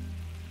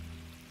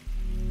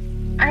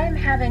 I am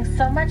having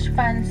so much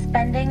fun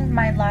spending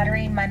my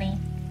lottery money.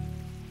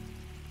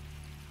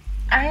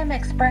 I am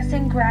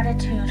expressing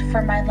gratitude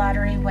for my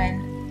lottery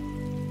win.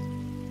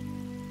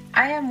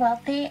 I am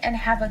wealthy and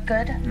have a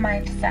good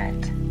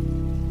mindset.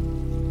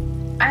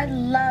 I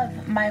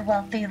love my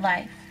wealthy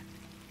life.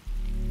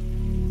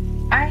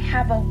 I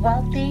have a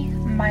wealthy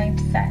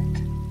mindset.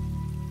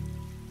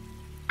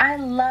 I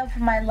love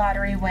my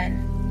lottery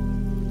win.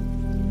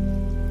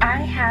 I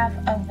have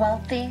a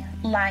wealthy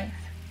life.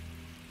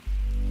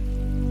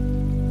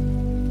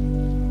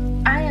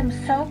 I am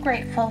so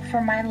grateful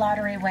for my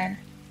lottery win.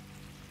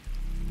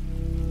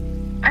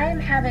 I am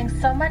having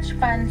so much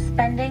fun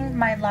spending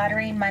my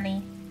lottery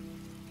money.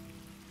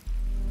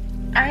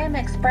 I am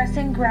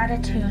expressing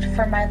gratitude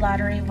for my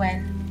lottery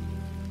win.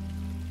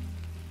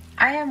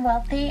 I am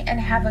wealthy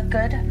and have a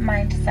good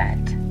mindset.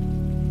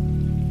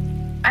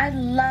 I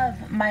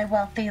love my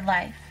wealthy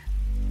life.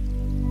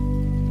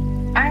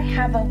 I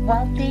have a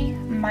wealthy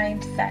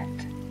mindset.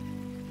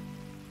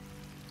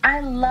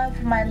 I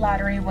love my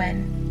lottery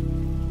win.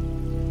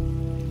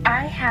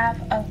 I have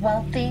a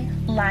wealthy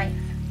life.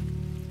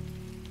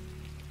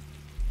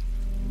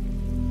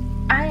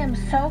 I am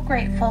so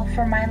grateful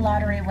for my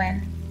lottery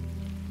win.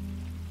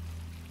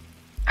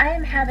 I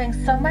am having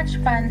so much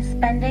fun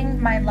spending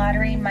my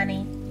lottery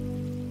money.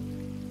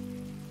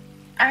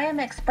 I am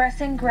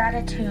expressing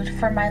gratitude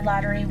for my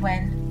lottery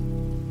win.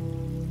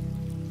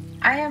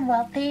 I am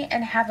wealthy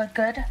and have a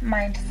good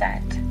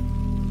mindset.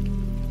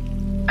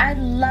 I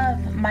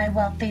love my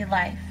wealthy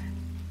life.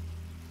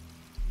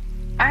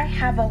 I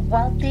have a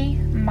wealthy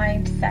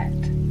mindset.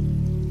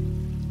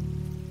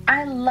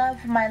 I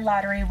love my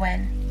lottery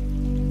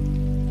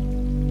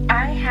win.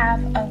 I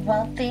have a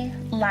wealthy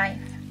life.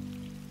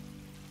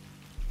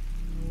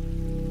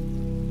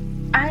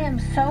 I am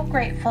so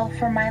grateful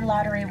for my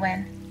lottery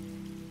win.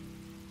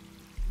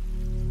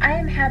 I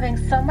am having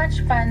so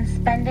much fun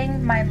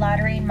spending my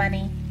lottery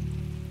money.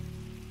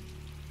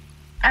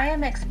 I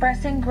am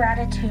expressing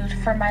gratitude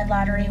for my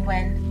lottery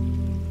win.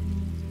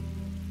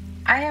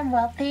 I am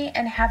wealthy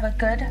and have a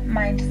good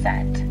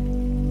mindset.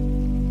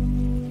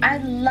 I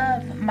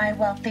love my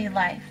wealthy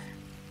life.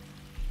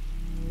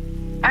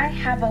 I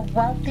have a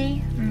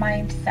wealthy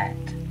mindset.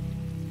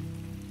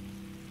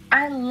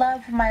 I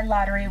love my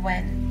lottery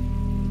win.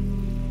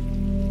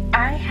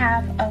 I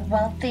have a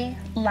wealthy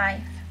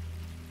life.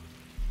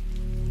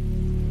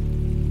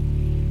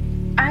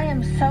 I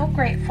am so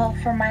grateful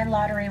for my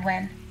lottery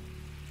win.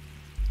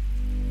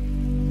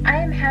 I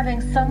am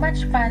having so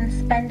much fun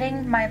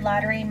spending my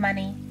lottery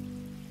money.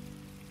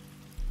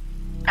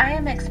 I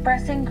am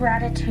expressing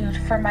gratitude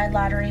for my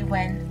lottery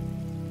win.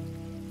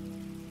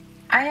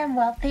 I am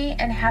wealthy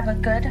and have a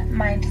good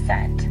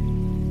mindset.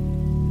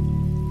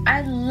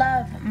 I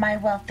love my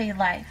wealthy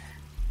life.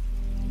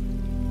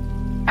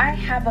 I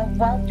have a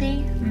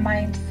wealthy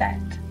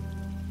mindset.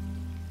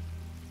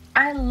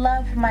 I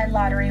love my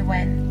lottery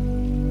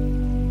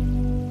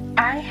win.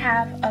 I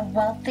have a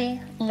wealthy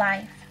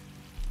life.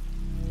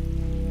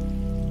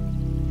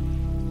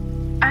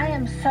 I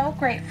am so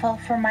grateful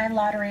for my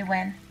lottery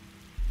win.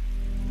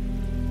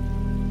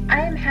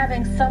 I am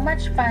having so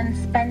much fun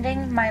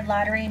spending my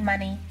lottery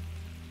money.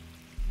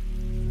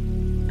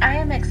 I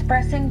am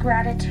expressing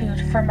gratitude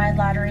for my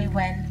lottery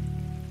win.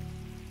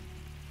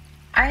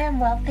 I am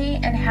wealthy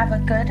and have a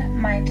good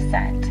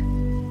mindset.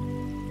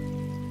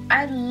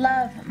 I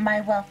love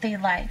my wealthy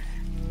life.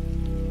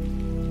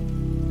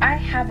 I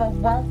have a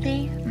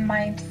wealthy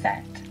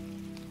mindset.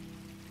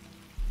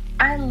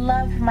 I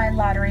love my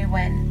lottery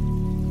win.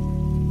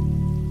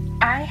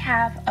 I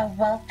have a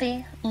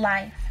wealthy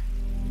life.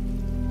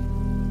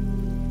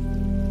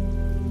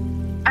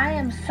 I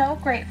am so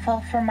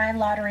grateful for my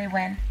lottery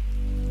win.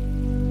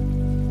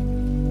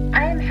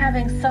 I am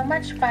having so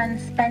much fun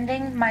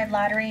spending my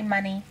lottery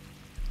money.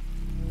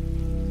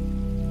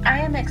 I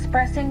am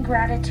expressing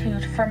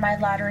gratitude for my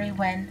lottery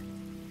win.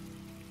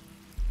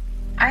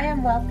 I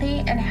am wealthy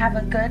and have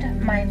a good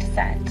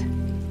mindset.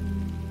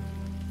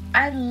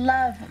 I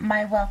love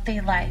my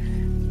wealthy life.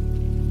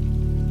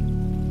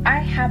 I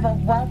have a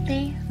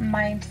wealthy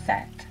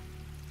mindset.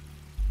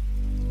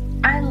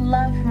 I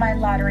love my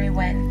lottery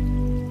win.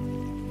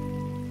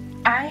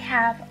 I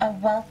have a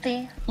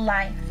wealthy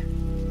life.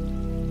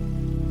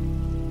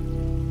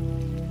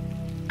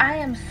 I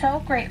am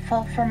so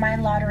grateful for my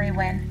lottery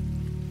win.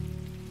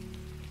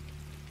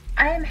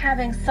 I am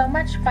having so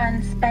much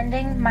fun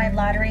spending my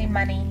lottery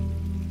money.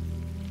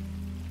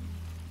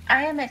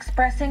 I am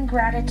expressing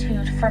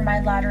gratitude for my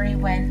lottery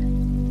win.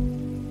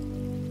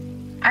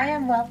 I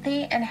am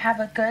wealthy and have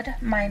a good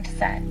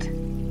mindset.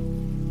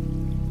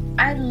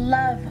 I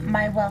love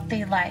my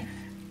wealthy life.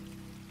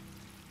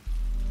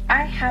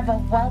 I have a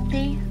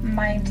wealthy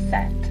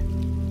mindset.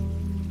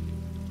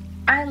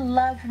 I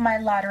love my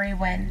lottery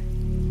win.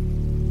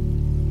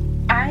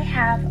 I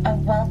have a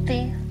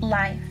wealthy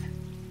life.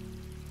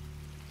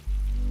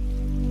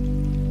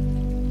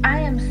 I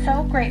am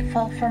so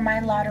grateful for my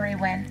lottery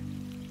win.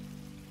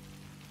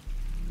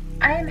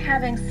 I am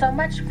having so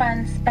much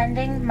fun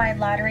spending my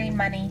lottery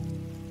money.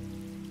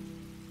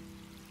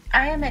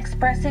 I am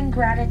expressing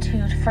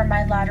gratitude for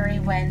my lottery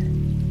win.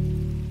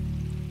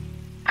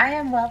 I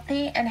am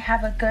wealthy and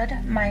have a good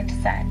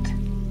mindset.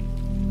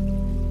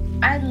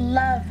 I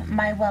love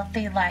my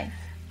wealthy life.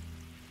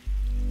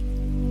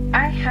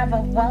 I have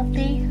a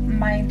wealthy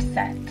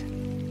mindset.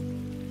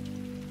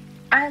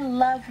 I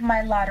love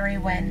my lottery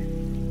win.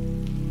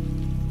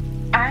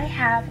 I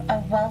have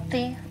a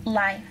wealthy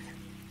life.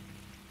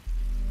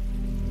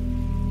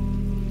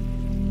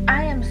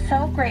 I am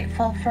so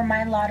grateful for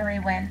my lottery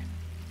win.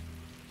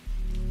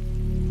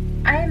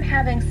 I am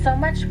having so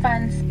much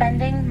fun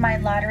spending my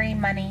lottery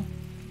money.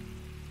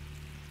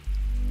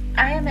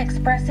 I am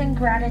expressing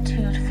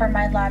gratitude for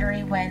my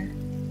lottery win.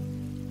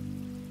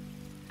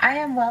 I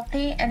am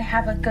wealthy and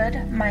have a good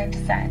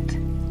mindset.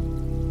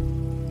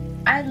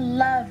 I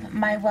love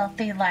my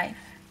wealthy life.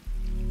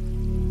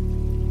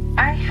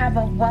 I have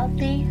a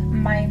wealthy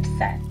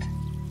mindset.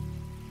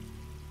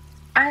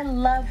 I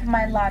love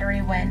my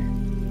lottery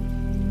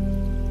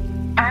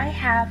win. I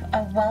have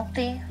a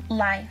wealthy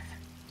life.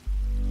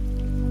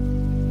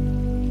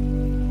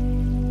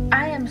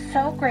 I am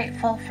so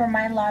grateful for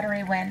my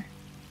lottery win.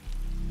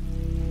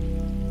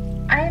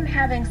 I am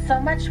having so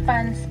much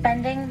fun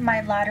spending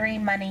my lottery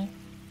money.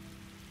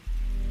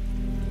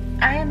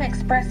 I am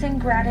expressing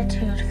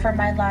gratitude for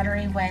my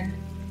lottery win.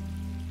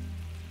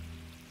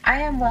 I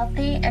am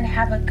wealthy and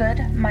have a good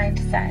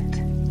mindset.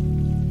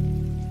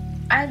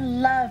 I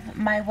love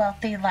my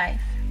wealthy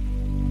life.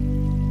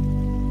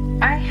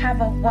 I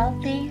have a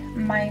wealthy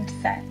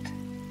mindset.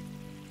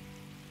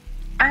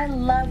 I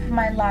love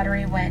my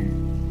lottery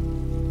win.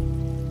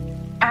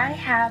 I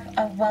have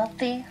a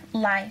wealthy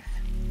life.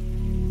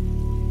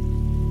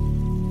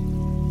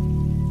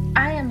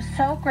 I am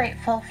so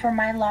grateful for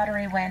my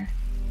lottery win.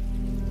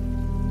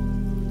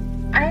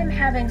 I am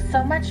having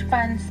so much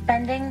fun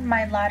spending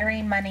my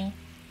lottery money.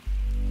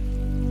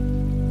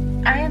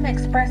 I am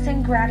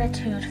expressing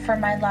gratitude for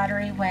my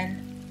lottery win.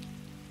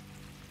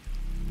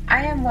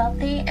 I am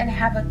wealthy and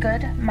have a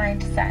good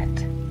mindset.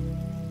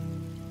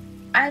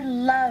 I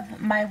love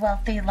my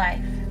wealthy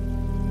life.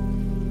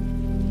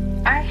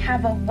 I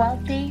have a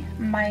wealthy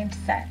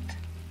mindset.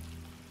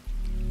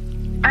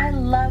 I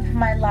love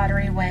my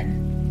lottery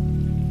win.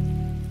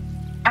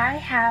 I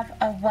have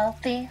a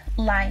wealthy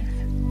life.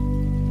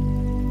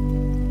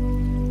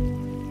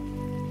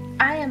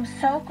 I am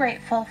so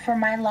grateful for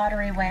my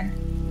lottery win.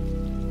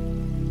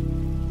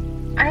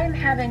 I am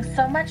having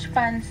so much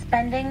fun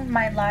spending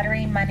my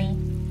lottery money.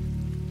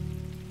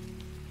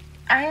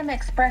 I am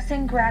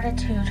expressing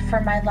gratitude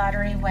for my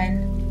lottery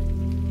win.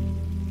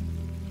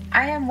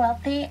 I am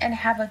wealthy and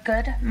have a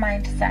good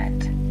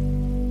mindset.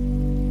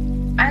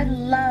 I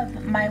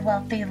love my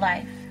wealthy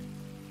life.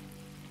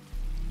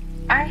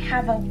 I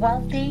have a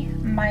wealthy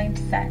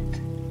mindset.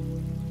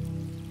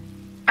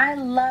 I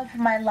love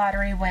my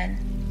lottery win.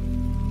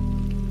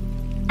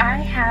 I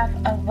have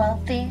a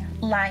wealthy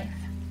life.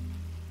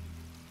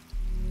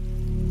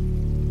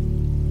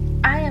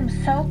 I am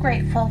so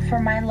grateful for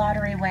my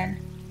lottery win.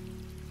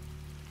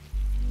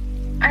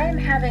 I am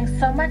having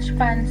so much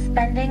fun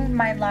spending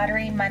my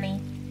lottery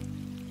money.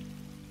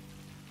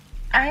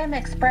 I am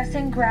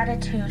expressing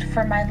gratitude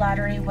for my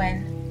lottery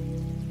win.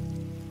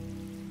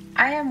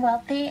 I am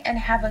wealthy and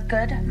have a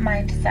good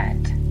mindset.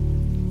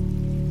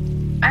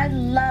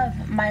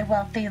 love my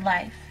wealthy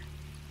life.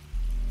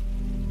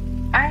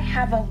 I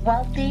have a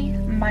wealthy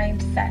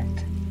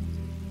mindset.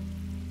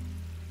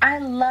 I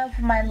love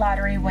my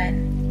lottery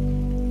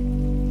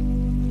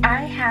win.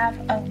 I have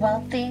a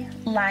wealthy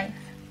life.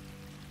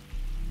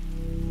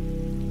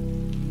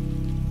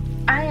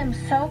 I am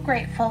so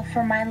grateful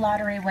for my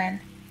lottery win.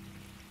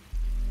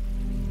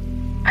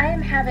 I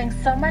am having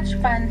so much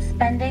fun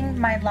spending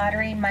my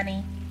lottery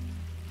money.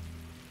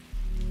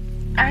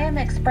 I am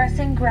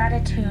expressing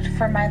gratitude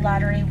for my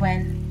lottery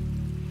win.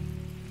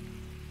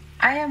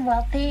 I am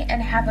wealthy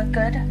and have a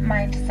good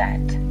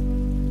mindset.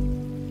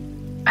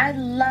 I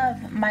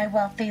love my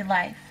wealthy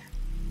life.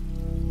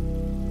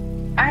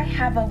 I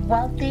have a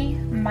wealthy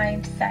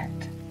mindset.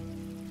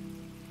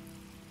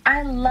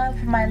 I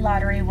love my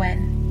lottery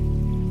win.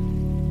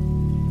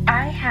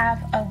 I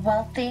have a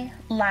wealthy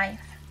life.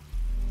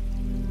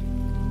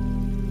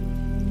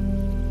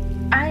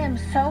 I am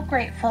so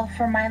grateful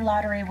for my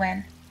lottery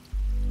win.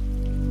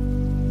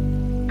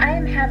 I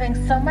am having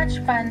so much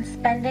fun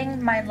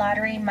spending my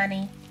lottery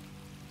money.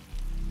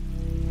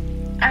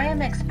 I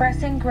am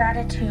expressing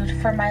gratitude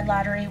for my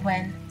lottery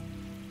win.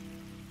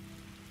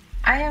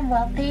 I am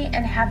wealthy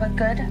and have a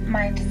good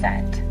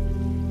mindset.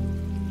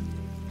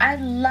 I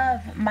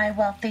love my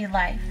wealthy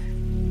life.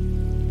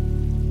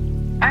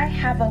 I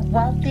have a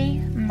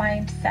wealthy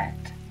mindset.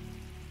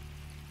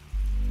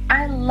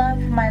 I love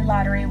my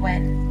lottery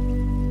win.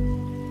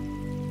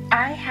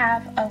 I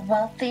have a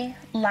wealthy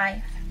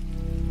life.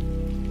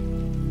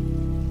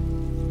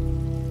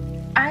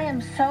 I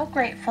am so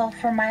grateful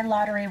for my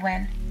lottery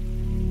win.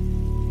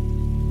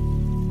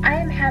 I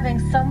am having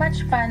so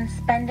much fun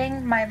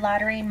spending my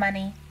lottery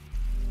money.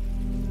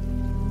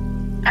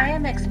 I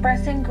am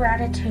expressing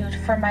gratitude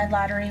for my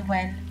lottery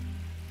win.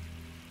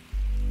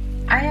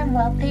 I am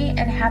wealthy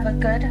and have a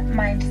good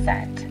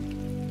mindset.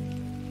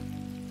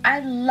 I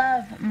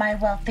love my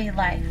wealthy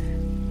life.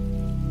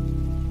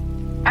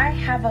 I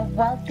have a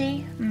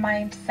wealthy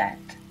mindset.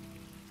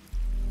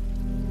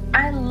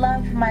 I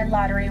love my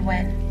lottery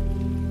win.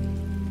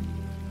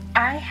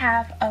 I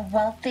have a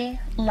wealthy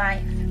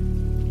life.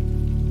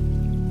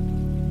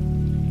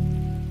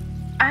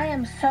 I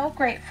am so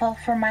grateful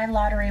for my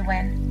lottery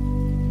win.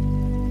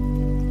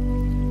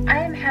 I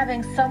am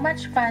having so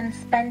much fun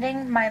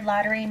spending my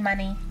lottery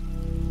money.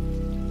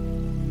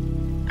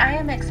 I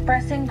am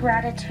expressing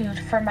gratitude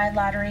for my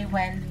lottery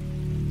win.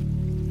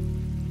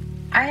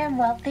 I am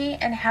wealthy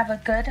and have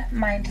a good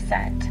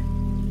mindset.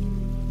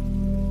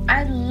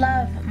 I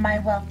love my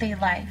wealthy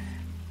life.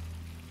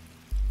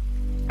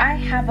 I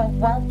have a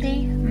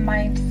wealthy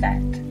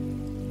mindset.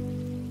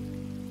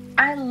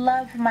 I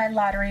love my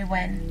lottery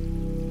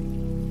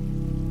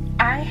win.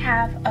 I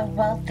have a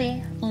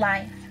wealthy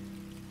life.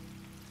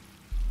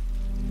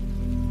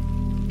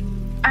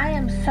 I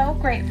am so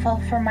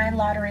grateful for my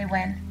lottery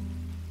win.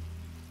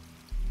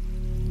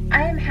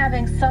 I am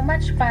having so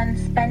much fun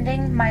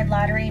spending my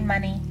lottery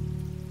money.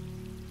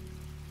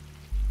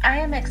 I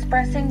am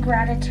expressing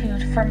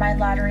gratitude for my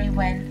lottery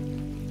win.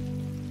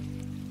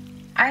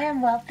 I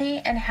am wealthy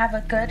and have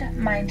a good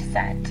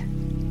mindset.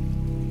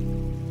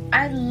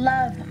 I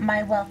love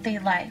my wealthy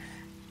life.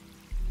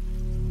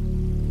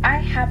 I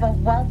have a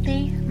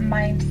wealthy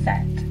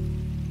mindset.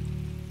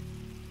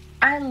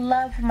 I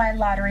love my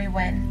lottery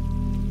win.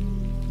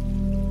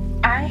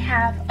 I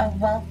have a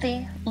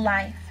wealthy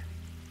life.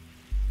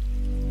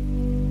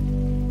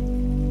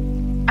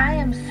 I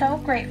am so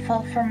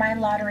grateful for my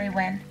lottery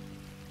win.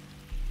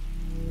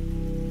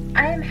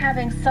 I am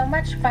having so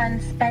much fun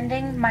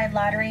spending my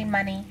lottery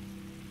money.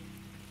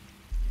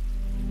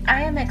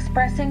 I am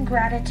expressing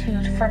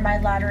gratitude for my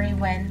lottery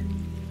win.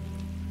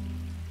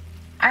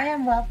 I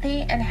am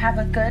wealthy and have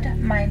a good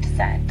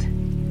mindset.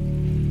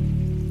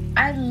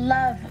 I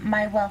love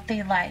my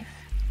wealthy life.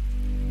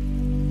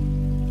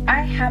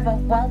 I have a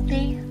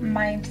wealthy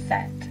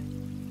mindset.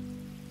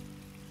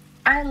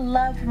 I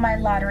love my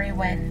lottery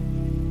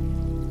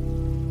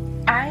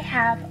win. I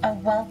have a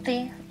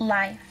wealthy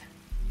life.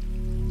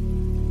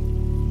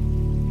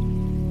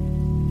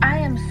 I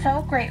am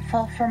so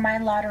grateful for my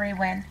lottery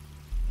win.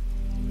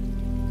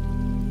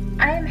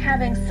 I am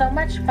having so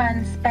much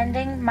fun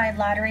spending my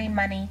lottery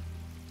money.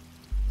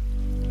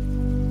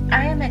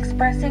 I am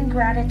expressing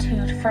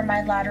gratitude for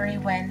my lottery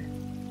win.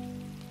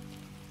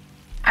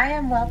 I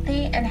am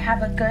wealthy and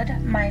have a good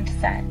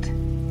mindset.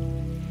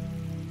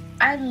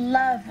 I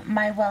love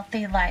my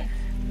wealthy life.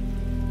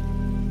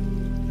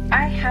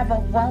 I have a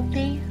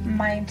wealthy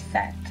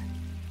mindset.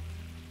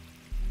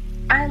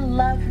 I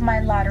love my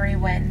lottery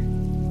win.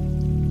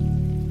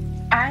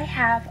 I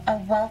have a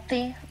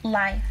wealthy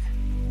life.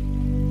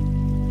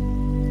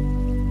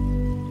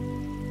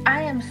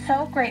 I am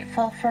so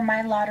grateful for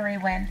my lottery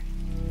win.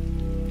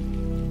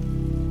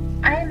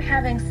 I am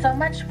having so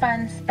much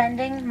fun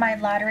spending my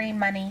lottery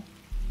money.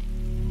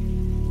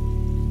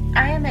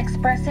 I am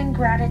expressing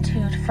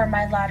gratitude for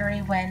my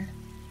lottery win.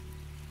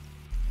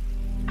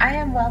 I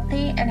am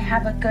wealthy and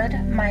have a good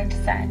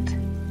mindset.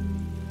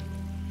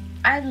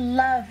 I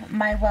love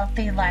my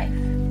wealthy life.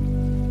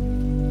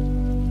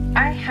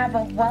 I have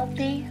a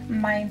wealthy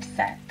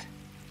mindset.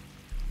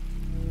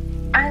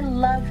 I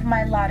love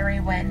my lottery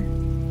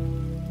win.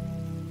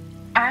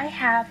 I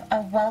have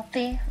a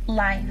wealthy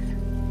life.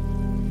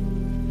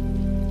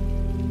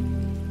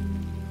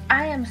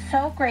 I am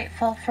so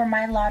grateful for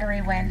my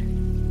lottery win.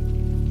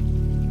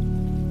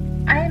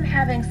 I am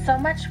having so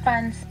much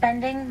fun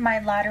spending my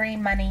lottery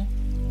money.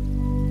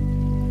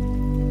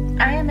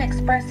 I am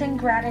expressing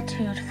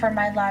gratitude for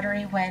my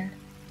lottery win.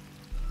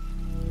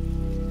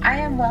 I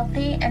am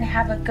wealthy and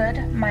have a good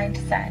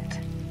mindset.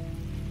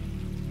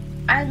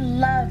 I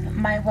love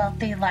my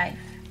wealthy life.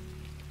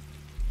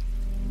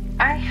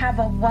 I have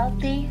a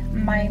wealthy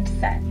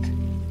mindset.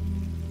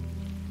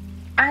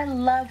 I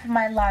love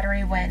my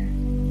lottery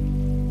win.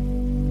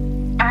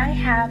 I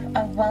have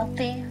a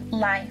wealthy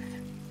life.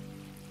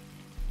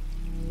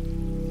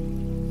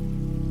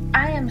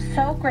 I am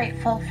so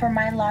grateful for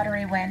my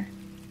lottery win.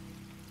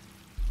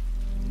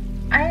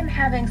 I am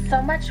having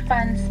so much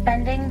fun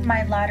spending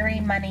my lottery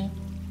money.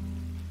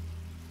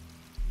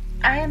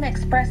 I am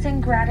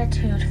expressing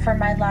gratitude for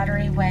my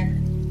lottery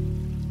win.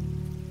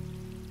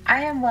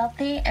 I am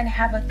wealthy and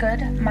have a good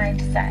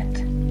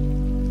mindset.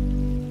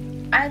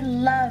 I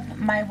love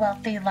my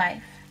wealthy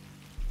life.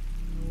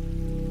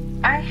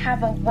 I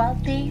have a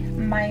wealthy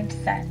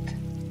mindset.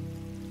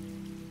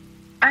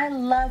 I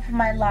love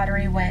my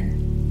lottery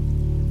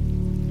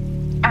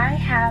win. I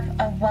have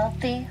a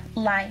wealthy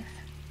life.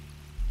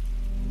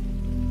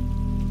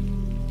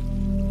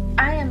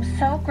 I am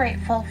so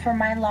grateful for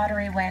my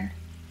lottery win.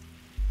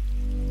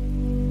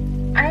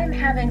 I am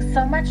having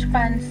so much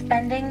fun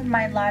spending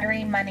my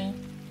lottery money.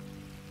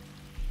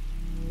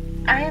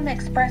 I am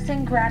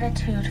expressing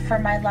gratitude for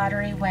my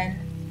lottery win.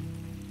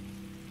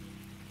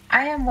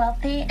 I am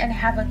wealthy and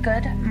have a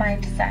good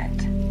mindset.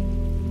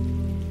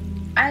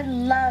 I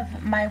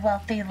love my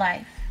wealthy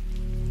life.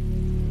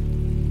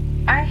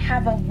 I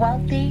have a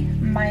wealthy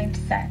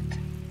mindset.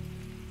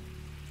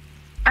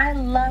 I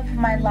love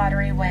my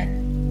lottery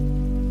win.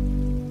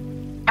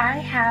 I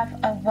have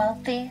a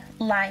wealthy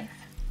life.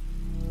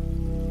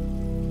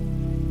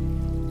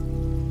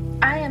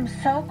 I am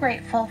so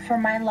grateful for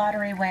my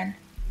lottery win.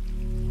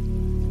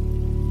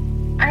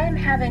 I am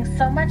having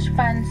so much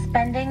fun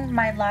spending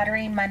my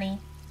lottery money.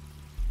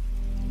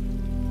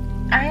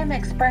 I am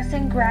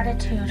expressing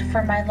gratitude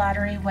for my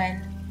lottery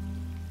win.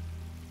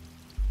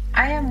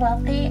 I am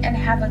wealthy and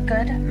have a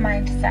good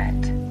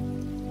mindset.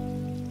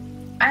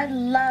 I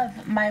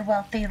love my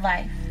wealthy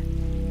life.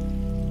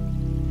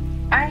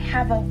 I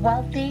have a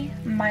wealthy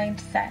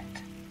mindset.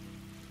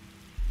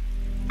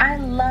 I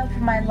love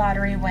my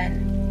lottery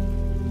win.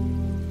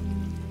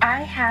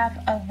 I have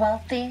a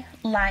wealthy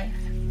life.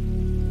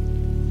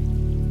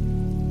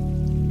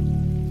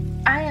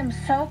 I am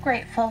so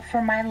grateful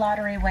for my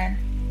lottery win.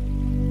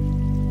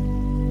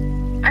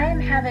 I am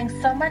having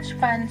so much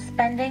fun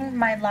spending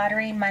my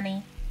lottery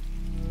money.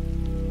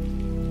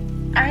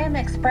 I am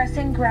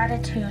expressing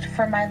gratitude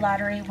for my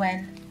lottery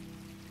win.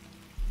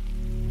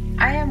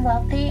 I am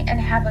wealthy and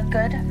have a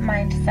good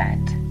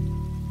mindset.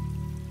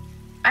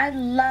 I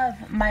love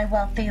my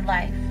wealthy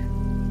life.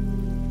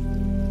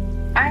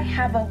 I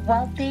have a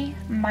wealthy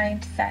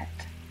mindset.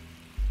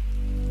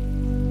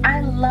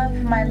 I love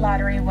my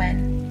lottery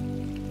win.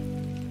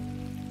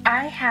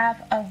 I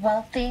have a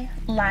wealthy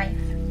life.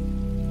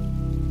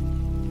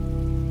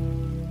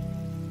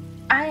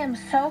 I am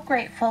so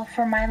grateful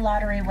for my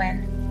lottery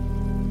win.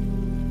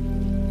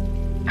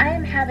 I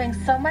am having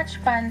so much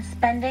fun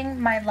spending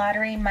my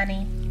lottery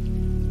money.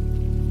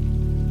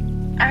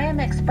 I am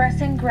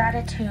expressing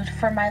gratitude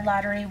for my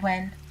lottery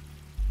win.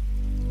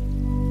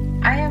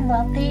 I am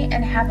wealthy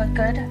and have a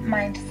good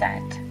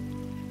mindset.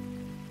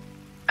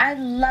 I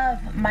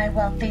love my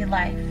wealthy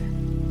life.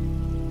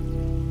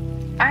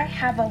 I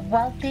have a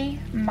wealthy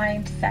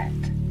mindset.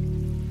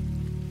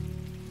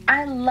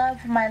 I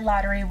love my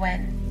lottery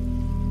win.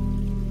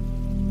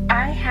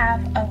 I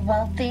have a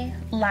wealthy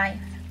life.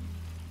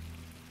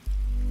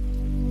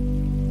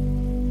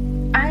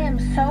 I am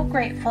so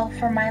grateful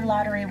for my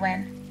lottery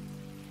win.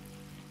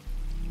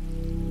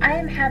 I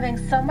am having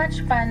so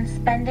much fun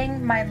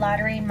spending my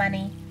lottery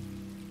money.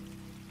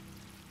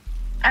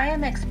 I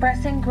am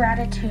expressing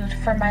gratitude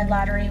for my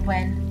lottery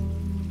win.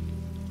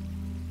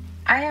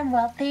 I am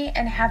wealthy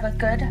and have a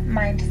good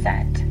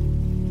mindset.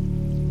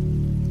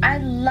 I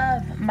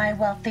love my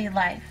wealthy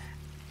life.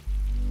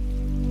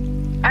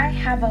 I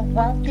have a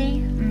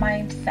wealthy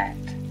mindset.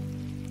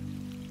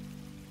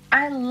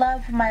 I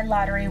love my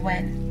lottery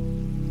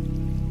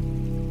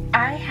win.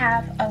 I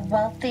have a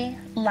wealthy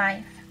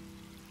life.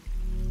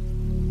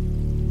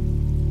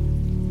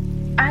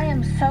 I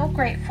am so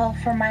grateful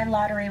for my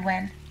lottery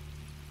win.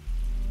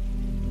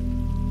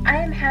 I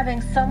am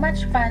having so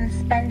much fun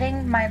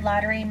spending my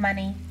lottery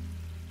money.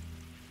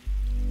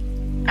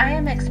 I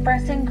am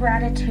expressing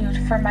gratitude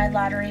for my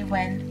lottery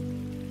win.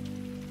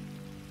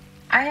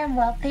 I am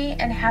wealthy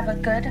and have a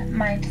good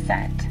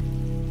mindset.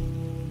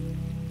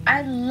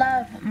 I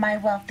love my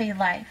wealthy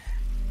life.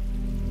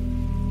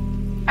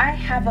 I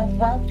have a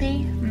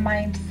wealthy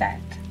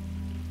mindset.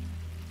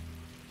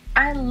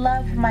 I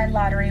love my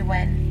lottery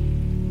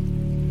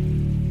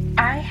win.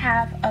 I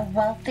have a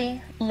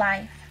wealthy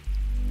life.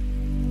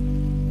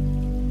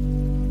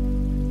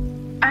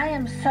 I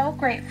am so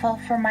grateful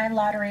for my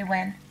lottery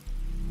win.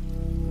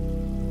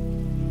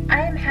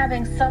 I am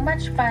having so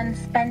much fun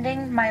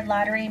spending my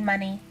lottery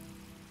money.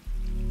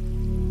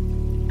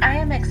 I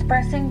am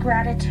expressing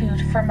gratitude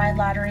for my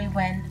lottery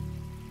win.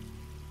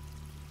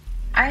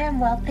 I am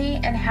wealthy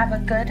and have a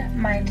good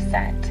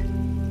mindset.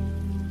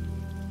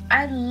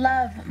 I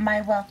love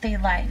my wealthy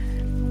life.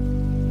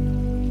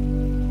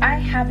 I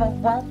have a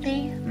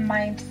wealthy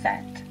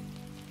mindset.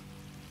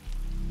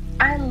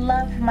 I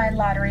love my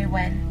lottery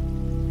win.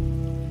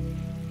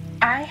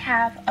 I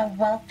have a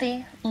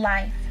wealthy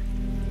life.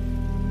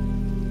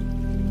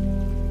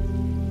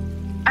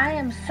 I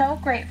am so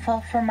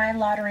grateful for my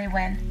lottery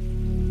win.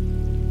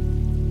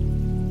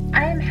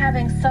 I am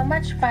having so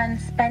much fun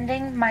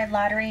spending my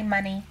lottery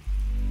money.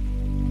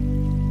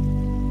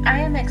 I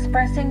am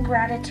expressing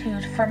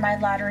gratitude for my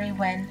lottery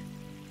win.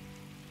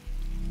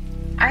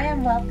 I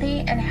am wealthy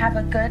and have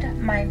a good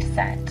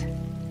mindset.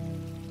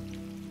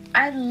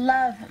 I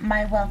love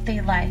my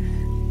wealthy life.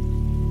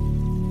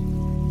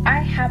 I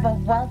have a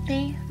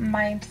wealthy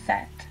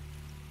mindset.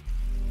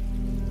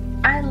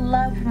 I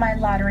love my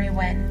lottery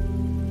win.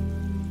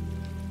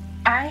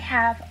 I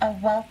have a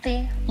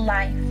wealthy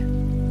life.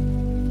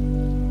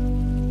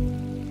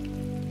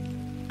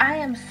 I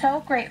am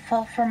so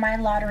grateful for my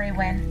lottery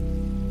win.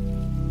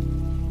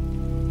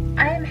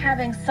 I am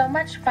having so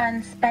much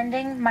fun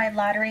spending my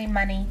lottery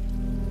money.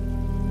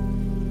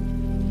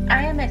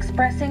 I am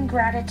expressing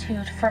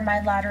gratitude for my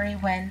lottery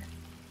win.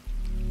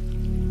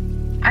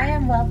 I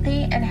am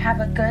wealthy and have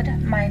a good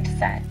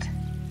mindset.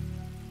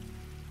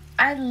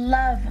 I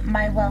love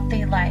my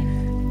wealthy life.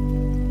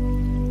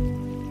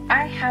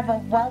 I have a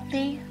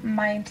wealthy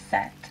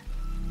mindset.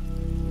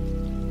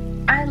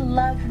 I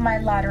love my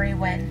lottery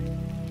win.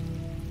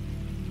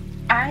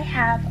 I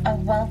have a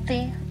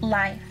wealthy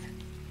life.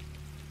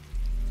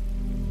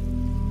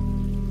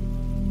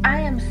 I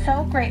am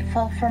so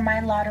grateful for my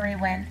lottery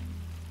win.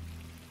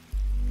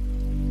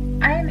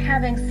 I am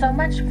having so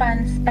much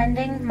fun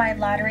spending my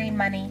lottery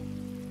money.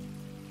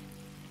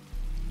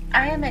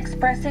 I am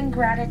expressing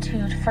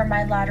gratitude for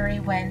my lottery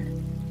win.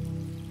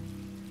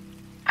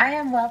 I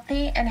am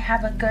wealthy and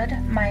have a good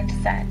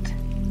mindset.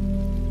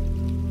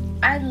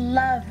 I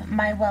love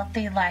my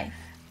wealthy life.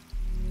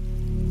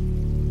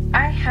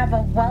 I have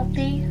a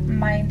wealthy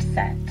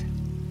mindset.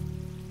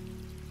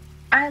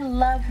 I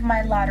love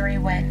my lottery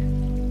win.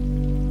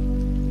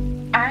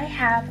 I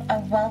have a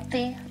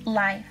wealthy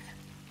life.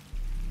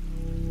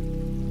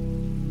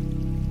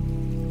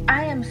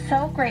 I am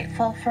so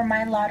grateful for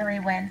my lottery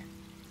win.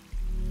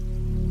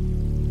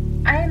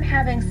 I am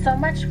having so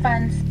much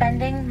fun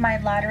spending my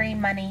lottery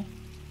money.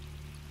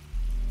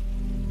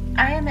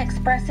 I am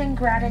expressing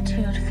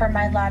gratitude for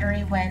my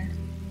lottery win.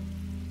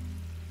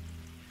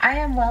 I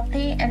am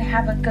wealthy and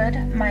have a good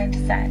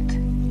mindset.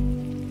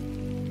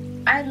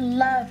 I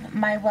love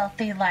my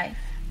wealthy life.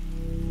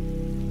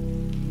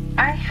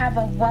 I have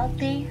a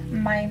wealthy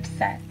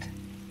mindset.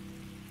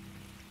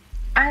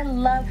 I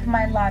love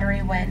my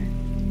lottery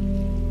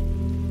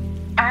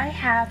win. I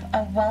have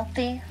a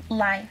wealthy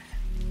life.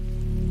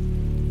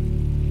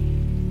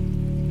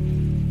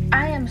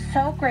 I am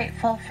so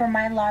grateful for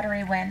my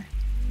lottery win.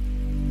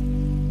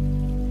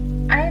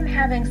 I am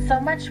having so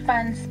much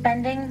fun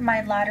spending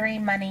my lottery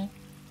money.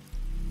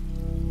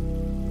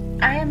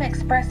 I am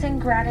expressing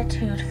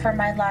gratitude for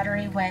my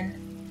lottery win.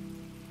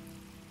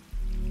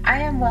 I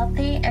am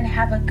wealthy and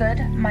have a good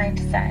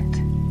mindset.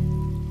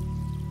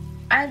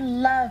 I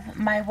love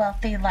my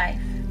wealthy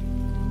life.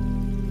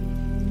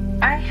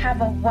 I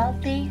have a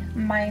wealthy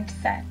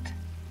mindset.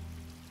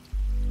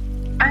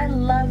 I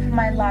love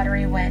my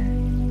lottery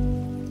win.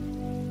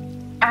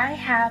 I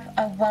have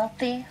a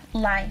wealthy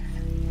life.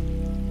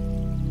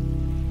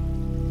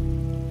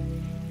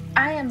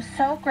 I am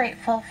so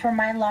grateful for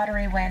my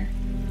lottery win.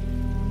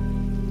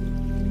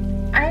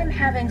 I am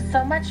having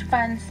so much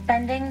fun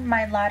spending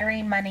my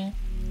lottery money.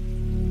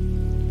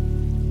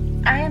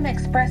 I am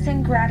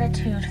expressing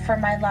gratitude for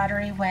my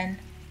lottery win.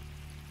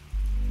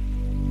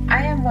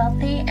 I am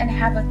wealthy and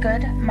have a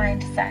good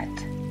mindset.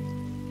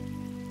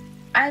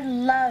 I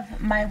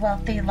love my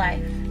wealthy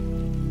life.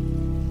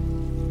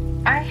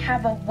 I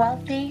have a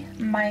wealthy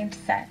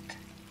mindset.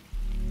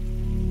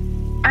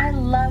 I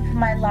love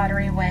my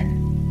lottery win.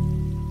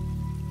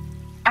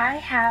 I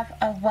have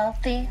a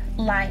wealthy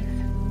life.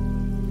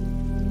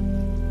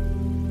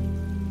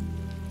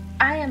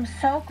 I am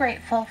so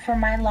grateful for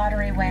my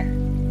lottery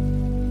win.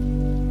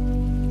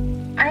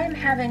 I am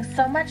having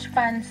so much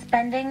fun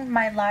spending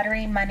my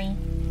lottery money.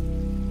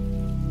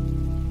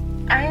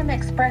 I am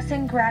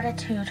expressing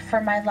gratitude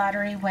for my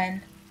lottery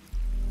win.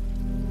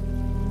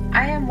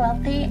 I am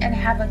wealthy and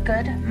have a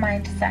good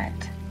mindset.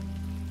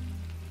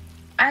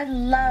 I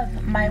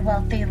love my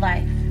wealthy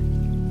life.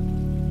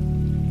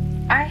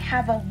 I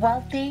have a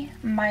wealthy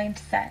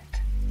mindset.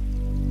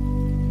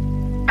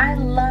 I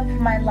love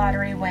my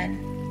lottery win.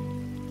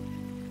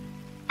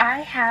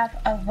 I have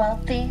a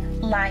wealthy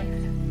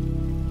life.